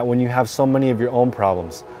do that when you have so many of your own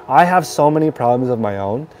problems? I have so many problems of my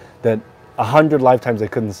own that 100 lifetimes I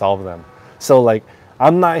couldn't solve them. So like,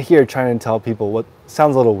 I'm not here trying to tell people what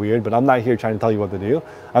sounds a little weird, but I'm not here trying to tell you what to do.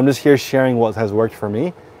 I'm just here sharing what has worked for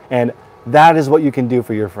me. And that is what you can do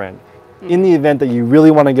for your friend. In the event that you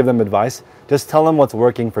really want to give them advice, just tell them what's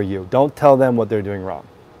working for you. Don't tell them what they're doing wrong.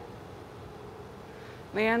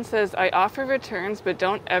 Leanne says, I offer returns, but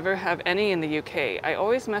don't ever have any in the UK. I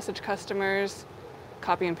always message customers,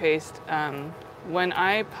 copy and paste. When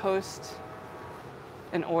I post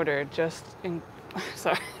an order,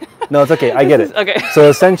 sorry. No, it's okay. I get it. Okay. So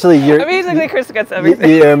essentially, basically Chris gets everything.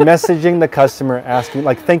 You're messaging the customer asking,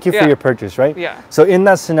 like, thank you for your purchase, right? Yeah. So in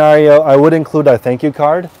that scenario, I would include a thank you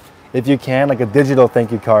card, if you can, like a digital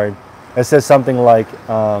thank you card. It says something like,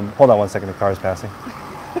 hold on one second, the car is passing.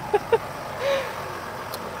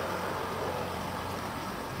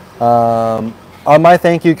 On my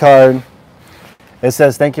thank you card, it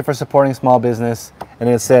says, thank you for supporting small business. And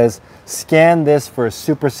it says, scan this for a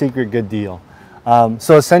super secret good deal.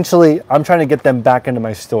 So essentially, I'm trying to get them back into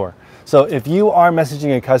my store. So if you are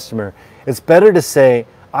messaging a customer, it's better to say,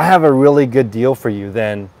 I have a really good deal for you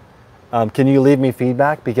than, can you leave me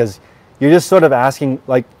feedback? Because you're just sort of asking,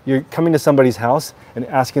 like you're coming to somebody's house and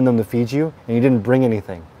asking them to feed you and you didn't bring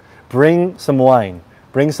anything. Bring some wine,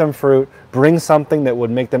 bring some fruit, bring something that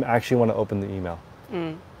would make them actually want to open the email.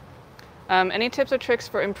 Any tips or tricks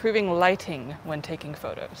for improving lighting when taking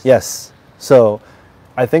photos? Yes. So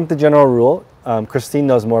I think the general rule, Christine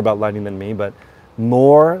knows more about lighting than me, but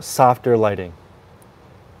more softer lighting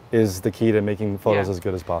is the key to making photos as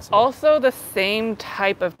good as possible. Also the same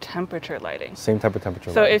type of temperature lighting. Same type of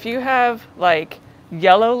temperature So lighting. if you have like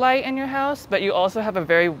yellow light in your house, but you also have a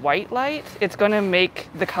very white light, it's going to make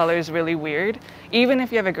the colors really weird, even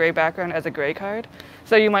if you have a gray background as a gray card.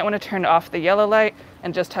 So you might want to turn off the yellow light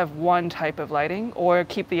and just have one type of lighting, or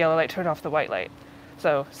keep the yellow light, turn off the white light.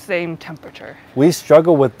 So same temperature. We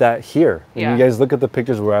struggle with that here. When Yeah. you guys look at the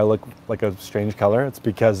pictures where I look like a strange color, it's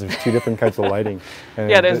because there's two different kinds of lighting. And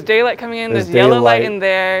Yeah, there's daylight coming in, there's there's yellow light daylight. in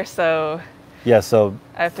there, so Yeah, so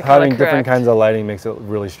I have to color having different correct. kinds of lighting makes it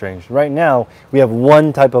really strange. Right now, we have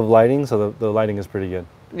one type of lighting, so the lighting is pretty good.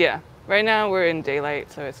 Yeah, right now we're in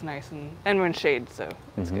daylight, so it's nice, and we're in shade, so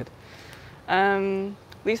it's good.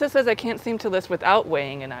 Lisa says, I can't seem to list without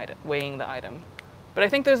weighing the item. But I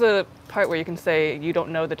think there's a part where you can say you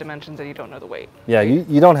don't know the dimensions and you don't know the weight. Yeah,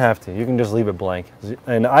 you don't have to. You can just leave it blank.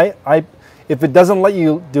 And if it doesn't let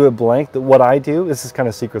you do it blank, what I do, this is kind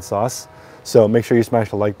of secret sauce, so make sure you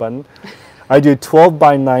smash the like button. I do 12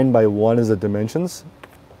 by 9 by 1 as the dimensions,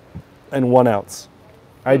 and 1 ounce.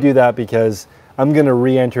 I do that because I'm going to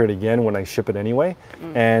re-enter it again when I ship it anyway.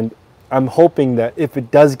 And I'm hoping that if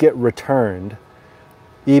it does get returned,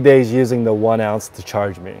 eBay's using the 1 ounce to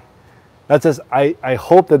charge me. That's just, I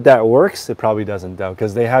hope that works. It probably doesn't though,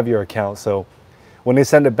 because they have your account. So when they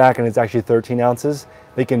send it back and it's actually 13 ounces,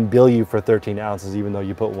 they can bill you for 13 ounces even though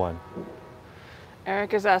you put 1.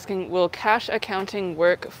 Eric is asking, will cash accounting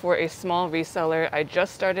work for a small reseller? I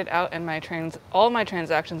just started out and all my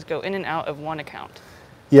transactions go in and out of one account.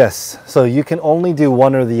 Yes, so you can only do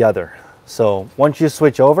one or the other. So once you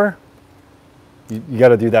switch over, you got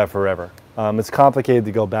to do that forever. It's complicated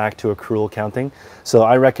to go back to accrual accounting. So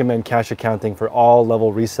I recommend cash accounting for all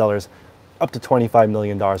level resellers up to $25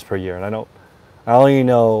 million per year. And I only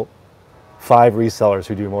know 5 resellers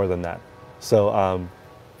who do more than that. So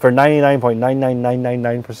for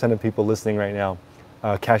 99.99999% of people listening right now,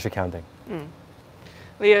 cash accounting.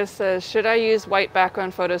 Leah says, should I use white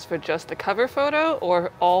background photos for just the cover photo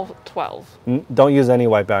or all 12? Don't use any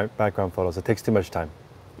white background photos. It takes too much time.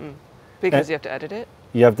 Because you have to edit it?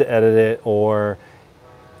 You have to edit it, or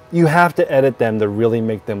you have to edit them to really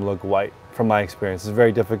make them look white, from my experience. It's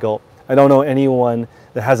very difficult. I don't know anyone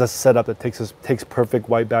that has a setup that takes perfect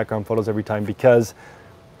white background photos every time, because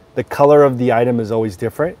the color of the item is always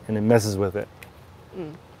different and it messes with it.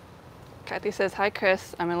 Kathy says, hi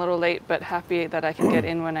Chris, I'm a little late but happy that I can get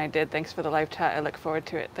in when I did. Thanks for the live chat. I look forward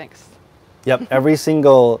to it. Thanks. Yep, every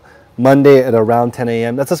single Monday at around 10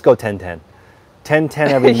 a.m. Let's just go 10:10. 10:10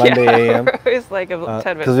 every Monday a.m. It's like 10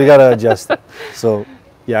 minutes. Because we got to adjust it. So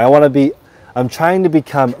yeah, I'm trying to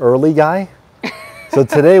become early guy. So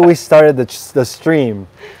today we started the stream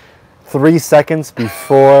 3 seconds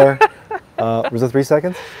before, was it 3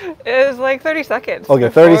 seconds? It was like 30 seconds. Okay,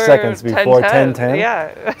 30 seconds before 10:10.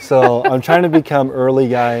 Yeah. So I'm trying to become early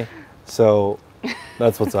guy. So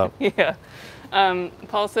that's what's up. Yeah.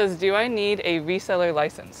 Paul says, do I need a reseller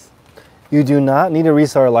license? You do not need a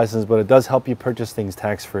reseller license, but it does help you purchase things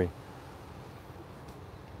tax-free.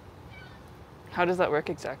 How does that work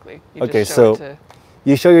exactly? Okay, so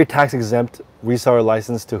you show your tax-exempt reseller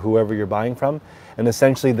license to whoever you're buying from, and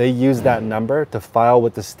essentially they use that number to file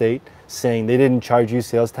with the state saying they didn't charge you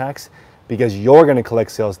sales tax because you're going to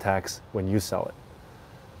collect sales tax when you sell it.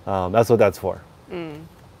 That's what that's for.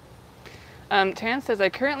 Tan says, I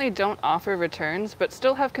currently don't offer returns, but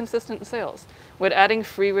still have consistent sales. Would adding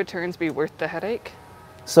free returns be worth the headache?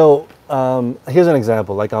 So here's an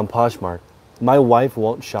example, like on Poshmark. My wife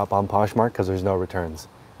won't shop on Poshmark because there's no returns.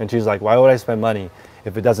 And she's like, why would I spend money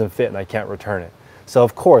if it doesn't fit and I can't return it? So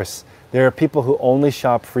of course, there are people who only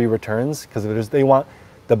shop free returns because they want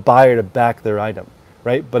the buyer to back their item,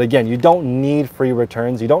 right? But again, you don't need free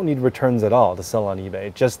returns. You don't need returns at all to sell on eBay.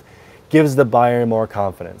 It just gives the buyer more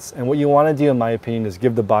confidence. And what you want to do, in my opinion, is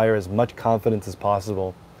give the buyer as much confidence as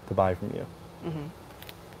possible to buy from you. Mm-hmm.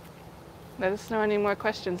 Let us know any more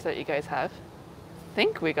questions that you guys have. I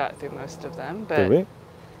think we got through most of them, but Did we?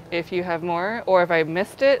 if you have more, or if I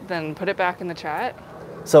missed it, then put it back in the chat.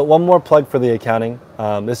 So one more plug for the accounting.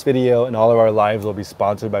 This video and all of our lives will be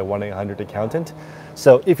sponsored by 1-800-ACCOUNTANT.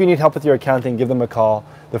 So if you need help with your accounting, give them a call.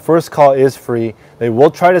 The first call is free. They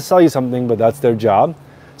will try to sell you something, but that's their job.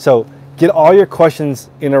 So get all your questions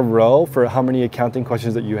in a row for how many accounting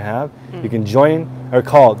questions that you have. You can join or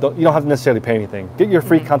call. You don't have to necessarily pay anything. Get your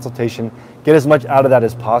free consultation. Get as much out of that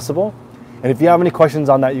as possible. And if you have any questions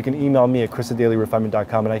on that, you can email me at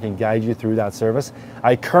chris@dailyrefinement.com and I can guide you through that service.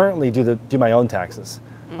 I currently do my own taxes,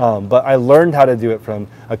 but I learned how to do it from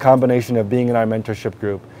a combination of being in our mentorship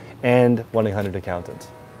group and 1-800-ACCOUNTANT.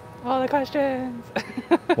 All the questions.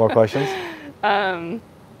 More questions?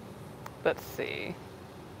 Let's see.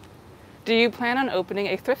 Do you plan on opening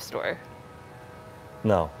a thrift store?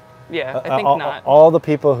 No. Yeah, I think not. All the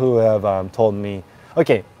people who have told me,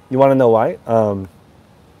 okay, you want to know why?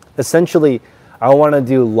 Essentially, I want to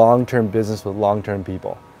do long-term business with long-term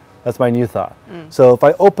people. That's my new thought. So if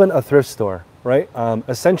I open a thrift store, right,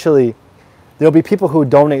 essentially, there'll be people who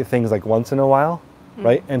donate things like once in a while,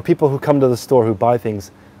 right? And people who come to the store who buy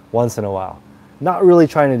things once in a while. Not really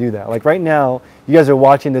trying to do that. Like right now, you guys are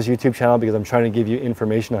watching this YouTube channel because I'm trying to give you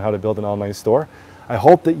information on how to build an online store. I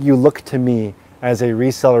hope that you look to me as a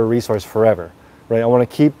reseller resource forever, right? I want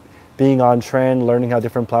to keep being on trend, learning how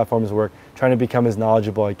different platforms work, trying to become as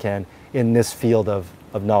knowledgeable as I can in this field of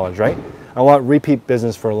knowledge, right? I want repeat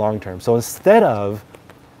business for a long term. So instead of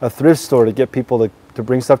a thrift store to get people to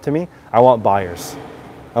bring stuff to me, I want buyers.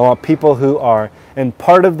 I want people who are, and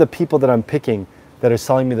part of the people that I'm picking that are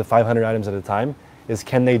selling me the 500 items at a time is,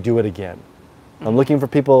 can they do it again? I'm looking for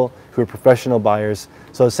people who are professional buyers.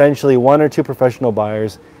 So essentially 1 or 2 professional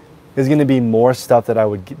buyers is going to be more stuff that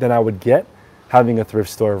than I would get having a thrift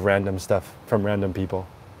store of random stuff from random people.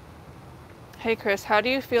 Hey Chris, how do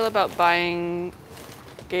you feel about buying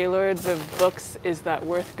gaylords of books? Is that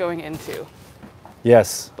worth going into?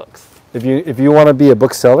 Yes. Books. If you want to be a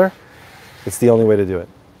bookseller, it's the only way to do it.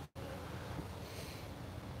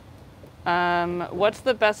 What's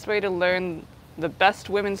the best way to learn the best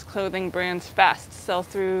women's clothing brands fast sell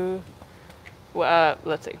through?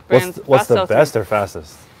 Let's see. Brands What's the best or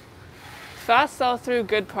fastest? Fast sell through,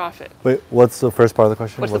 good profit. Wait, what's the first part of the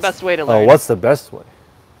question? What's the best way to learn? Oh, what's the best way?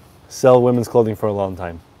 Sell women's clothing for a long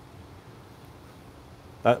time.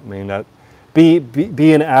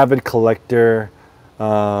 Be an avid collector.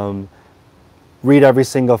 Read every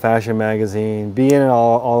single fashion magazine. Be in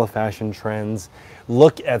all the fashion trends.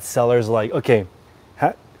 Look at sellers like, okay,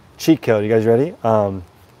 cheat code. You guys ready?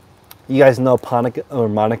 You guys know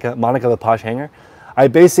Monica the Posh Hanger? I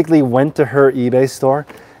basically went to her eBay store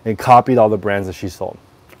and copied all the brands that she sold.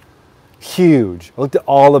 Huge. I looked at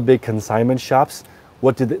all the big consignment shops.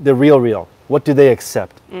 What do the real? What do they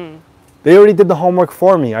accept? They already did the homework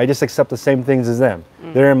for me. I just accept the same things as them.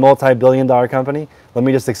 They're a multi-billion-dollar company. Let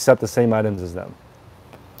me just accept the same items as them.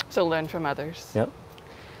 So learn from others. Yep.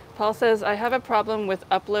 Paul says, I have a problem with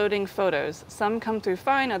uploading photos. Some come through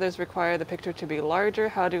fine, others require the picture to be larger.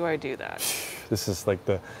 How do I do that? This is like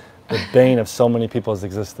the bane of so many people's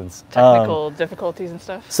existence. Technical difficulties and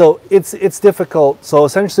stuff? So it's difficult. So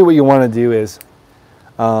essentially what you want to do is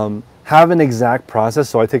have an exact process.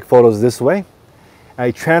 So I take photos this way.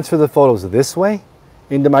 I transfer the photos this way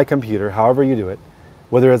into my computer, however you do it,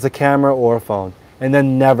 whether it's a camera or a phone, and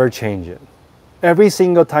then never change it. Every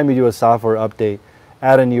single time you do a software update,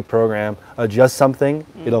 add a new program, adjust something,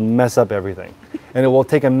 it'll mess up everything. And it will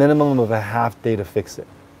take a minimum of a half day to fix it.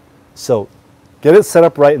 So get it set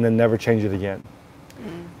up right and then never change it again.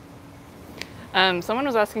 Someone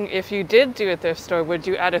was asking, if you did do a thrift store, would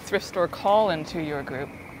you add a thrift store call into your group?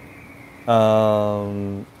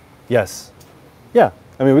 Yes. Yeah,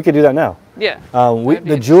 I mean, we could do that now. Yeah.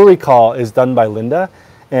 The jewelry call is done by Linda,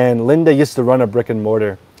 and Linda used to run a brick and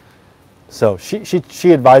mortar. So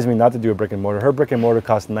she advised me not to do a brick and mortar. Her brick and mortar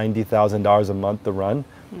cost $90,000 a month to run.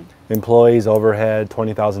 Employees, overhead,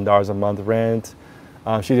 $20,000 a month rent.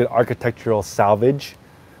 She did architectural salvage.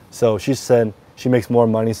 So she said she makes more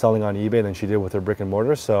money selling on eBay than she did with her brick and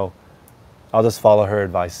mortar. So I'll just follow her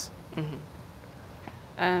advice.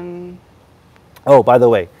 Um, Oh, by the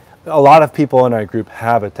way, a lot of people in our group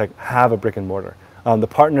have a brick and mortar. The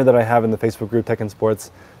partner that I have in the Facebook group, Tech and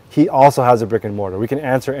Sports, he also has a brick and mortar. We can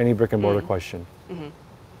answer any brick and mortar question.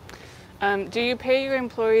 do you pay your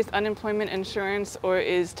employees unemployment insurance, or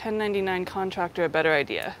is 1099 contractor a better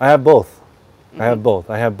idea? I have both. I have both.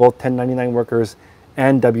 I have both 1099 workers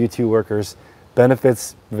and W-2 workers.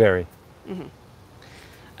 Benefits vary.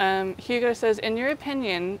 Hugo says, in your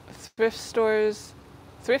opinion,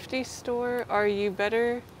 thrifty store, are you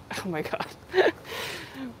better? Oh my God.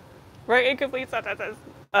 Write incomplete sentences.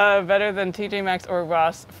 Better than TJ Maxx or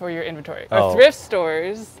Ross for your inventory. Are thrift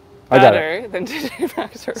stores better than TJ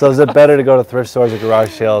Maxx or Ross? So is it better to go to thrift stores or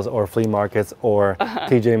garage sales or flea markets or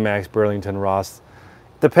TJ Maxx, Burlington, Ross?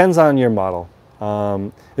 Depends on your model.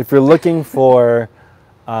 If you're looking for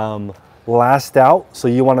last out, so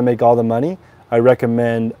you want to make all the money, I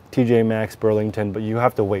recommend TJ Maxx, Burlington, but you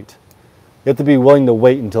have to wait. You have to be willing to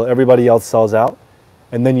wait until everybody else sells out,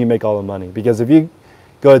 and then you make all the money. Because if you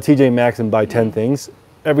go to TJ Maxx and buy 10 things,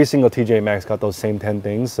 every single TJ Maxx got those same 10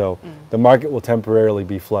 things, so the market will temporarily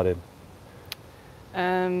be flooded.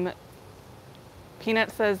 Peanut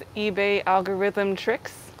says, eBay algorithm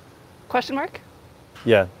tricks? Question mark?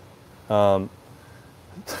 Yeah. I'm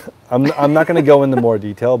not going to go into more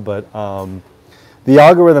detail, but the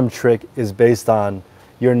algorithm trick is based on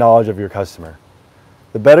your knowledge of your customer.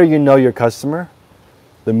 The better you know your customer,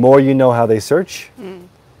 the more you know how they search.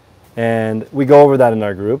 And we go over that in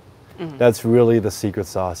our group. That's really the secret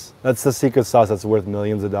sauce. That's the secret sauce that's worth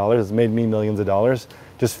millions of dollars. It's made me millions of dollars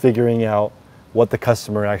just figuring out what the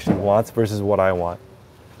customer actually wants versus what I want.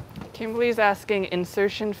 Kimberly's asking,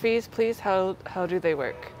 insertion fees, please. How do they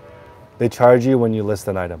work? They charge you when you list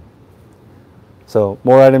an item. So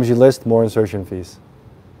more items you list, more insertion fees.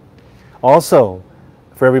 Also,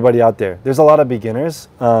 for everybody out there, there's a lot of beginners.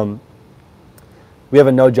 We have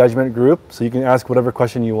a no judgment group, so you can ask whatever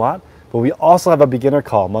question you want. But we also have a beginner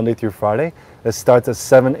call Monday through Friday that starts at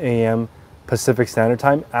 7 a.m. Pacific Standard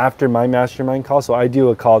Time after my mastermind call. So I do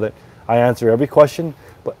a call that I answer every question,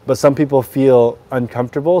 but some people feel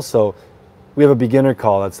uncomfortable. So we have a beginner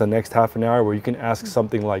call that's the next half an hour where you can ask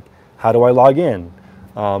something like, how do I log in?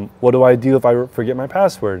 What do I do if I forget my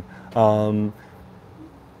password? You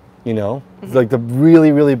know, like the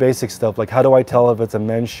really, really basic stuff, like how do I tell if it's a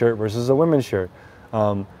men's shirt versus a women's shirt?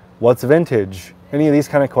 What's vintage? Any of these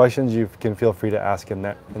kind of questions you can feel free to ask in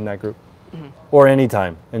that group, or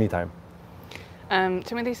anytime.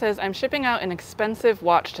 Timothy says, I'm shipping out an expensive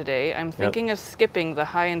watch today. I'm thinking of skipping the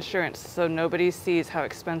high insurance so nobody sees how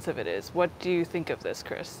expensive it is. What do you think of this,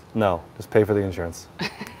 Chris? No, just pay for the insurance.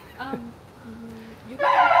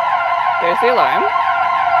 There's the alarm.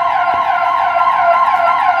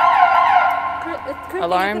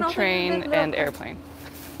 Alarm, train, and airplane.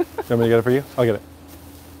 You want me to get it for you? I'll get it.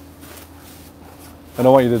 I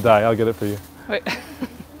don't want you to die. I'll get it for you. Wait.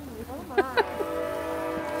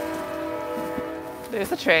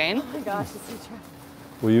 There's a train. Oh my gosh, it's a train.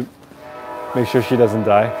 Will you make sure she doesn't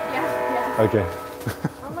die? Yeah. Okay.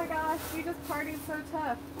 Oh my gosh, you just partied so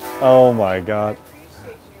tough. Oh my God. I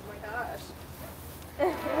appreciate you, oh my gosh.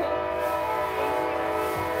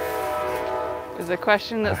 There's a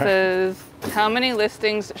question that says, how many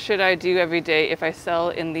listings should I do every day if I sell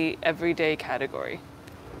in the everyday category?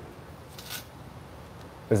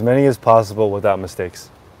 As many as possible without mistakes.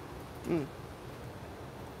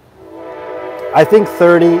 I think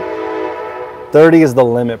 30 is the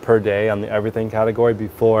limit per day on the everything category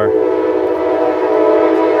before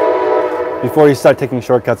you start taking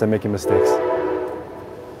shortcuts and making mistakes.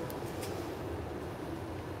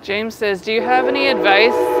 James says, do you have any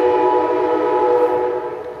advice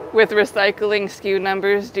with recycling SKU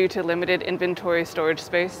numbers due to limited inventory storage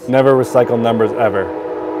space? Never recycle numbers ever.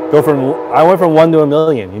 I went from 1 to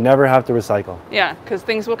 1,000,000. You never have to recycle. Yeah, because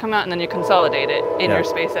things will come out and then you consolidate it in your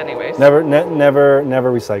space anyways. Never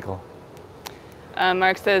recycle.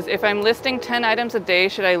 Mark says, if I'm listing 10 items a day,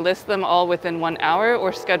 should I list them all within 1 hour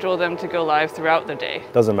or schedule them to go live throughout the day?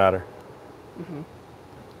 Doesn't matter.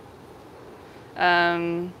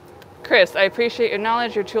 Chris, I appreciate your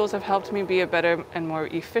knowledge. Your tools have helped me be a better and more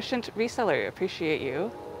efficient reseller. Appreciate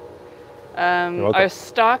you. Are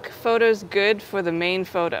stock photos good for the main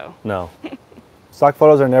photo? No. Stock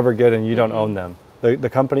photos are never good and you don't own them. The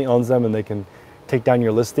company owns them and they can take down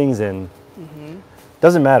your listings and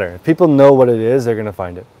doesn't matter. If people know what it is, they're going to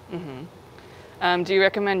find it. Do you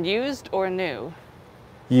recommend used or new?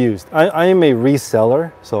 Used. I am a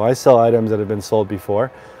reseller, so I sell items that have been sold before.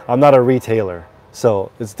 I'm not a retailer,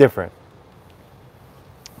 so it's different.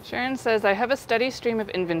 Sharon says, I have a steady stream of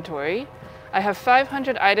inventory. I have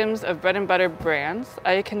 500 items of bread and butter brands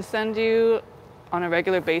I can send you on a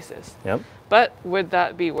regular basis. Yep. But would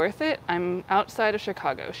that be worth it? I'm outside of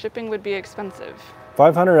Chicago. Shipping would be expensive.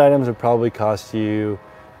 500 items would probably cost you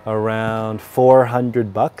around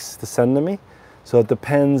 400 bucks to send to me. So it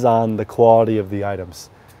depends on the quality of the items.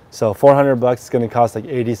 So 400 bucks is going to cost like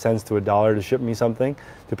 80 cents to $1 to ship me something,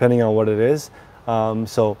 depending on what it is.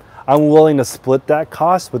 So I'm willing to split that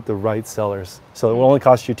cost with the right sellers. So it will only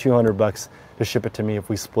cost you 200 bucks to ship it to me if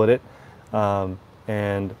we split it.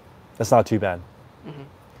 And that's not too bad. Mm-hmm.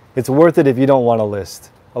 It's worth it if you don't want to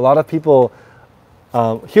list. A lot of people,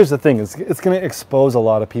 here's the thing, it's going to expose a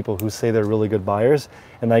lot of people who say they're really good buyers,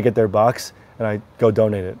 and I get their box and I go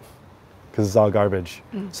donate it because it's all garbage.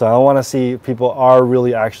 So I want to see if people are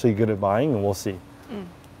really actually good at buying, and we'll see.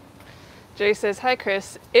 Jay says, hi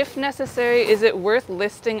Chris, if necessary, is it worth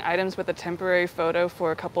listing items with a temporary photo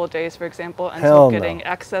for a couple of days, for example, until getting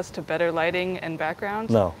access to better lighting and background?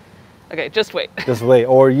 No. Okay, just wait. Just wait,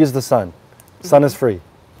 or use the sun. Sun is free.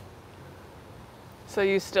 So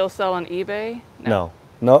you still sell on eBay? No,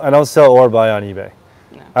 I don't sell or buy on eBay.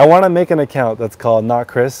 No. I want to make an account that's called Not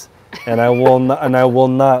Chris, and I will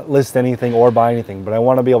not list anything or buy anything, but I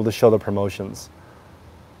want to be able to show the promotions.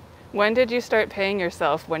 When did you start paying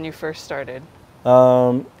yourself when you first started?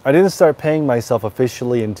 I didn't start paying myself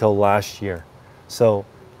officially until last year. So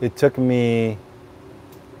it took me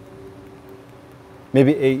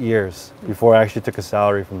maybe 8 years before I actually took a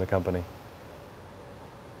salary from the company.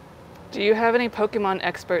 Do you have any Pokemon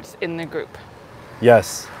experts in the group?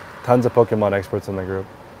 Yes, tons of Pokemon experts in the group.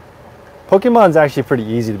 Pokemon's actually pretty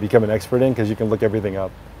easy to become an expert in because you can look everything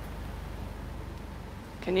up.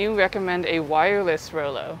 Can you recommend a wireless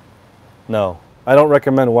Rolo? No, I don't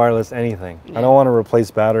recommend wireless anything. Yeah. I don't want to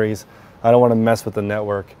replace batteries. I don't want to mess with the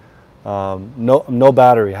network. No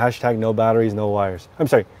battery. Hashtag no batteries, no wires. I'm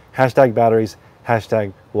sorry. Hashtag batteries.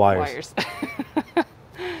 Hashtag wires.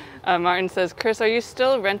 Martin says, Chris, are you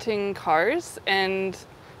still renting cars? And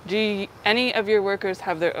do any of your workers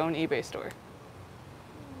have their own eBay store?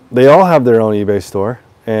 They all have their own eBay store.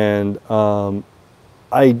 And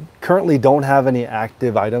I currently don't have any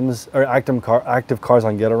active items or active cars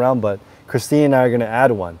on GetAround, but Christine and I are going to add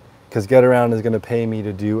one because GetAround is going to pay me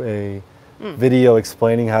to do a video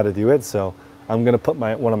explaining how to do it. So I'm going to put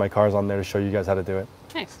one of my cars on there to show you guys how to do it.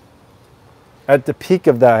 Nice. At the peak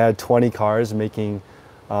of that, I had 20 cars making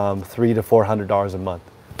 $300 to $400 a month.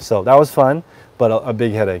 So that was fun, but a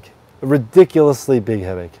big headache, a ridiculously big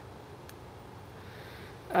headache.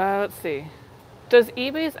 Let's see. Does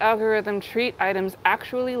eBay's algorithm treat items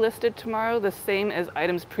actually listed tomorrow the same as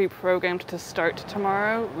items pre-programmed to start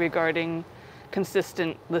tomorrow regarding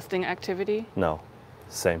consistent listing activity? No,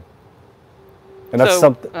 same. And that's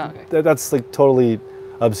something that's like totally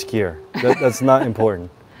obscure. That's not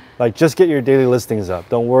important. Like, just get your daily listings up.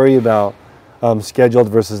 Don't worry about scheduled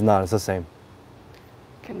versus not. It's the same.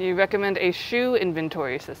 Can you recommend a shoe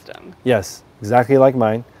inventory system? Yes, exactly like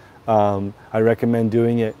mine. I recommend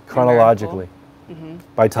doing it chronologically.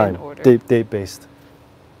 By time, date based.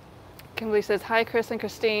 Kimberly says, hi Chris and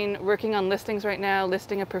Christine, working on listings right now,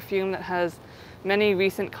 listing a perfume that has many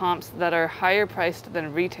recent comps that are higher priced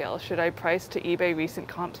than retail. Should I price to eBay recent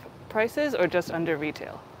comp prices or just under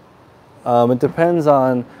retail? It depends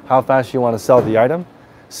on how fast you want to sell the item.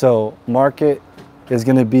 So market is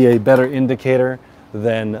going to be a better indicator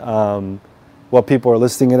than what people are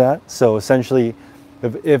listing it at. So essentially,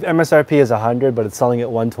 if MSRP is 100 but it's selling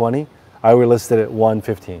at 120, I would list it at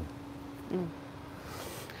 115.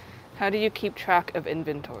 How do you keep track of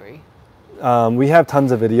inventory? We have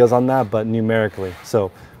tons of videos on that, but numerically.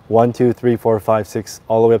 So 1, 2, 3, 4, 5, 6,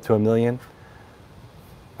 all the way up to 1 million.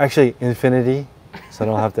 Actually, infinity, so I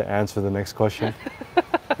don't have to answer the next question.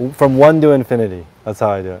 From 1 to infinity, that's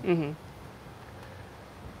how I do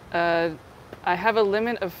it. I have a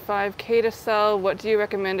limit of 5K to sell. What do you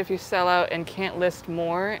recommend if you sell out and can't list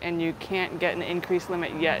more and you can't get an increased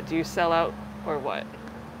limit yet? Do you sell out or what?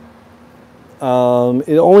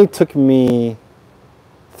 It only took me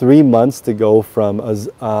 3 months to go from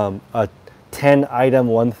a 10 item,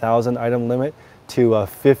 1,000 item limit to a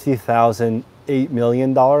 $50,000, $8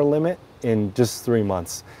 million limit in just 3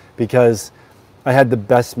 months because I had the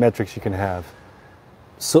best metrics you can have.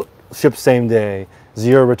 So ship same day,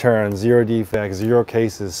 0 returns, 0 defects, 0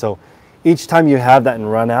 cases. So each time you have that and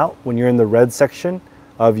run out, when you're in the red section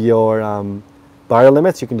of your buyer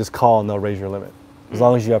limits, you can just call and they'll raise your limit as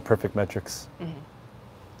long as you have perfect metrics.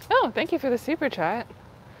 Oh, thank you for the super chat.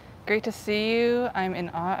 Great to see you. I'm in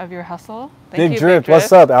awe of your hustle. Thank you, Big Drip,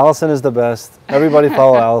 what's up? Allison is the best. Everybody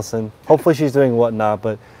follow Allison. Hopefully she's doing whatnot,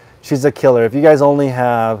 but she's a killer. If you guys only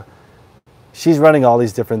have, she's running all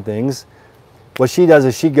these different things. what she does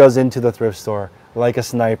is she goes into the thrift store like a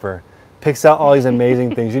sniper, picks out all these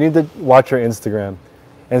amazing things. You need to watch her Instagram.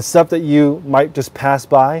 And stuff that you might just pass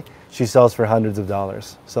by, she sells for hundreds of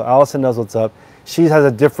dollars. So Allison knows what's up. She has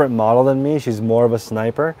a different model than me. She's more of a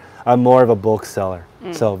sniper. I'm more of a bulk seller.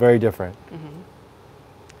 So very different.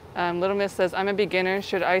 Little Miss says, I'm a beginner.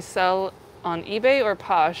 Should I sell on eBay or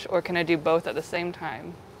Posh, or can I do both at the same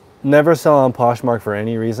time? Never sell on Poshmark for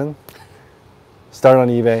any reason. Start on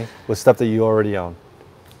eBay with stuff that you already own.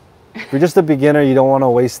 If you're just a beginner, you don't want to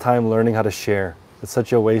waste time learning how to share. It's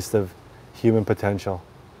such a waste of human potential.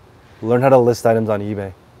 Learn how to list items on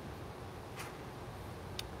eBay.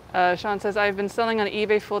 Sean says, I've been selling on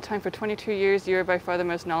eBay full-time for 22 years. You're by far the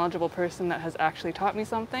most knowledgeable person that has actually taught me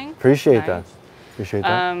something. Appreciate that. Appreciate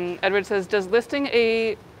that. Edward says, does listing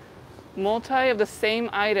a multi of the same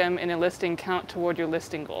item in a listing count toward your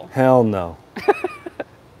listing goal? Hell no.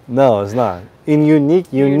 No, it's not. In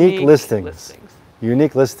unique listings.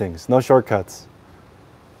 Unique listings, no shortcuts.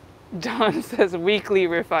 Don says weekly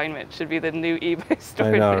refinement should be the new eBay store.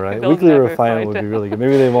 I know, right? They'll Weekly never refinement find would be out. really good.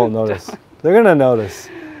 Maybe they won't notice. They're gonna notice.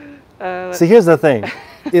 See, here's the thing.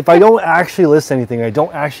 If I don't actually list anything, I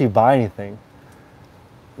don't actually buy anything.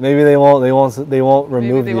 Maybe they won't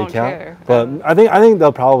remove they the won't account. care. But I think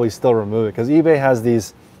they'll probably still remove it because eBay has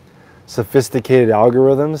these sophisticated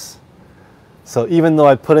algorithms. So even though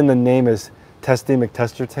I put in the name as Testy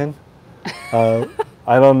McTesterton, I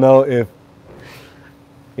don't know if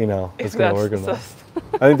it's gonna work or not.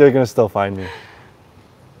 I think they're gonna still find me.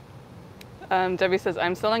 Debbie says,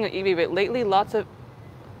 I'm selling on eBay, but lately lots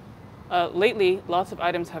of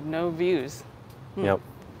items have no views. Yep.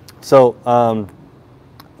 So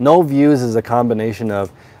no views is a combination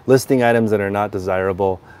of listing items that are not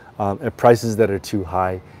desirable at prices that are too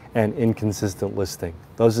high and inconsistent listing.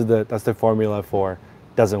 That's the formula for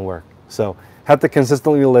doesn't work. So have to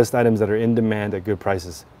consistently list items that are in demand at good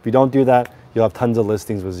prices. If you don't do that, you'll have tons of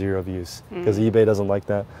listings with 0 views because eBay doesn't like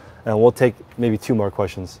that. And we'll take maybe 2 more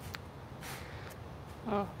questions.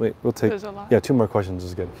 Oh, wait, we'll take, there's a lot. yeah, 2 more questions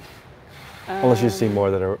is good. Unless you see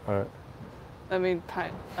more that are Let me,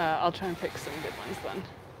 I'll try and pick some good ones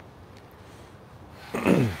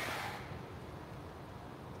then.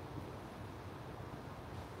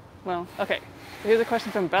 Well, okay. Here's a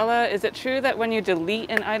question from Bella. Is it true that when you delete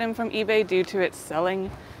an item from eBay due to it selling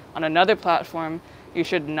on another platform, you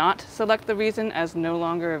should not select the reason as no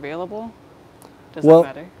longer available? Does that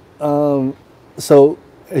matter? So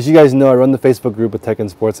as you guys know, I run the Facebook group with Tech and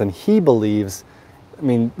Sports, and he believes, I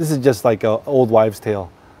mean, this is just like an old wives'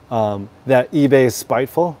 tale, that eBay is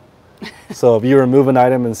spiteful. So if you remove an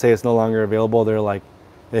item and say it's no longer available,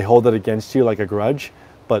 they hold it against you like a grudge,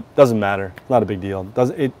 but doesn't matter. It's not a big deal.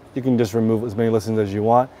 You can just remove as many listings as you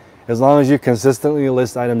want. As long as you consistently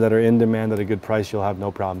list items that are in demand at a good price, you'll have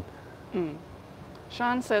no problem.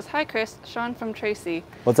 Sean says, hi Chris, Sean from Tracy.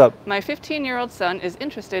 What's up? My 15-year-old son is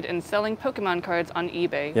interested in selling Pokemon cards on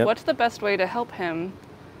eBay. Yep. What's the best way to help him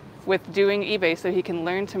with doing eBay so he can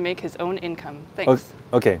learn to make his own income? Thanks.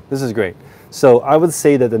 Okay, this is great. So I would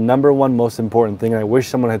say that the #1 most important thing, and I wish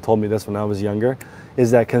someone had told me this when I was younger,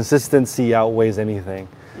 is that consistency outweighs anything.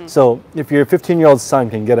 So if your 15-year-old son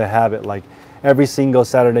can get a habit, like every single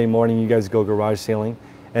Saturday morning you guys go garage sailing,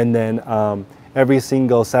 and then every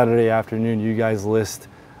single Saturday afternoon you guys list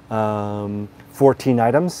 14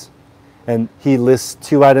 items, and he lists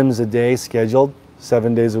 2 items a day scheduled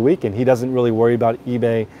 7 days a week, and he doesn't really worry about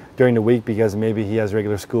eBay during the week because maybe he has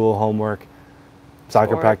regular school, homework,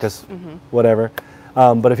 soccer practice, whatever.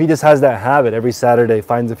 But if he just has that habit, every Saturday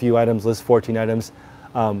finds a few items, lists 14 items,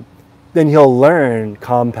 then he'll learn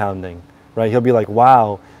compounding, right? He'll be like,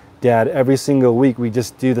 wow, Dad, every single week we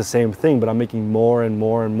just do the same thing, but I'm making more and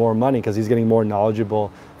more and more money because he's getting more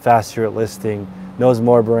knowledgeable, faster at listing, knows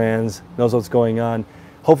more brands, knows what's going on.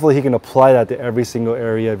 Hopefully he can apply that to every single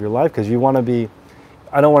area of your life, because you want to be,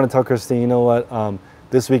 I don't want to tell Christine, you know what,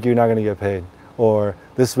 this week you're not going to get paid, or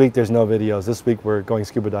this week there's no videos, this week we're going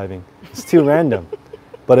scuba diving. It's too random.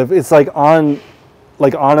 But if it's like on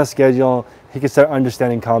a schedule, he can start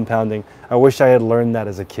understanding compounding. I wish I had learned that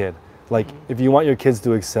as a kid. Like, if you want your kids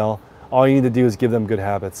to excel, all you need to do is give them good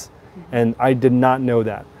habits. And I did not know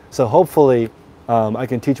that. So hopefully I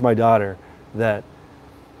can teach my daughter that,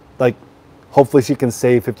 like, hopefully she can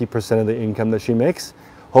save 50% of the income that she makes.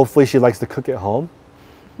 Hopefully she likes to cook at home.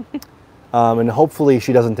 And hopefully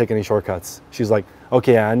she doesn't take any shortcuts. She's like,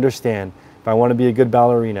 okay, I understand. If I want to be a good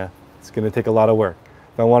ballerina, it's going to take a lot of work.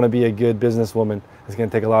 If I want to be a good businesswoman, it's going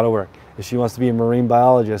to take a lot of work. If she wants to be a marine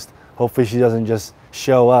biologist, hopefully she doesn't just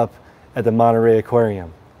show up at the Monterey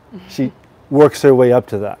Aquarium. She works her way up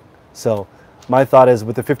to that. So my thought is,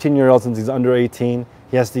 with the 15-year-old, since he's under 18,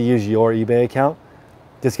 he has to use your eBay account.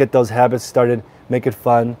 Just get those habits started, make it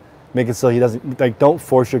fun, make it so he doesn't, like, don't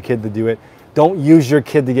force your kid to do it. Don't use your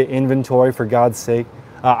kid to get inventory, for God's sake.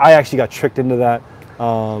 I actually got tricked into that.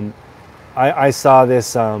 I saw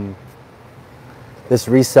this this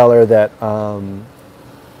reseller that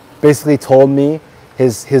basically told me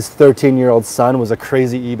his 13-year-old son was a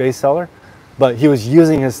crazy eBay seller, but he was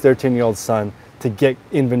using his 13-year-old son to get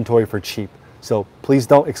inventory for cheap. So please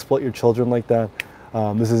don't exploit your children like that.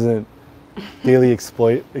 This isn't daily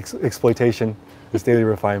exploitation. It's daily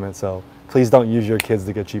refinement. So please don't use your kids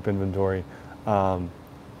to get cheap inventory.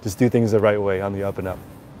 Just do things the right way, on the up and up.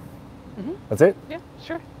 That's it? Yeah,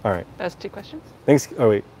 sure. All right. That's 2 questions. Thanks. Oh,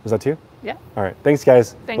 wait. Was that 2? Yeah. All right. Thanks,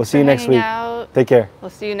 guys. Thanks We'll see you for next hanging week. out. Take care. We'll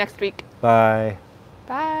see you next week. Bye.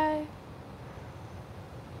 Bye.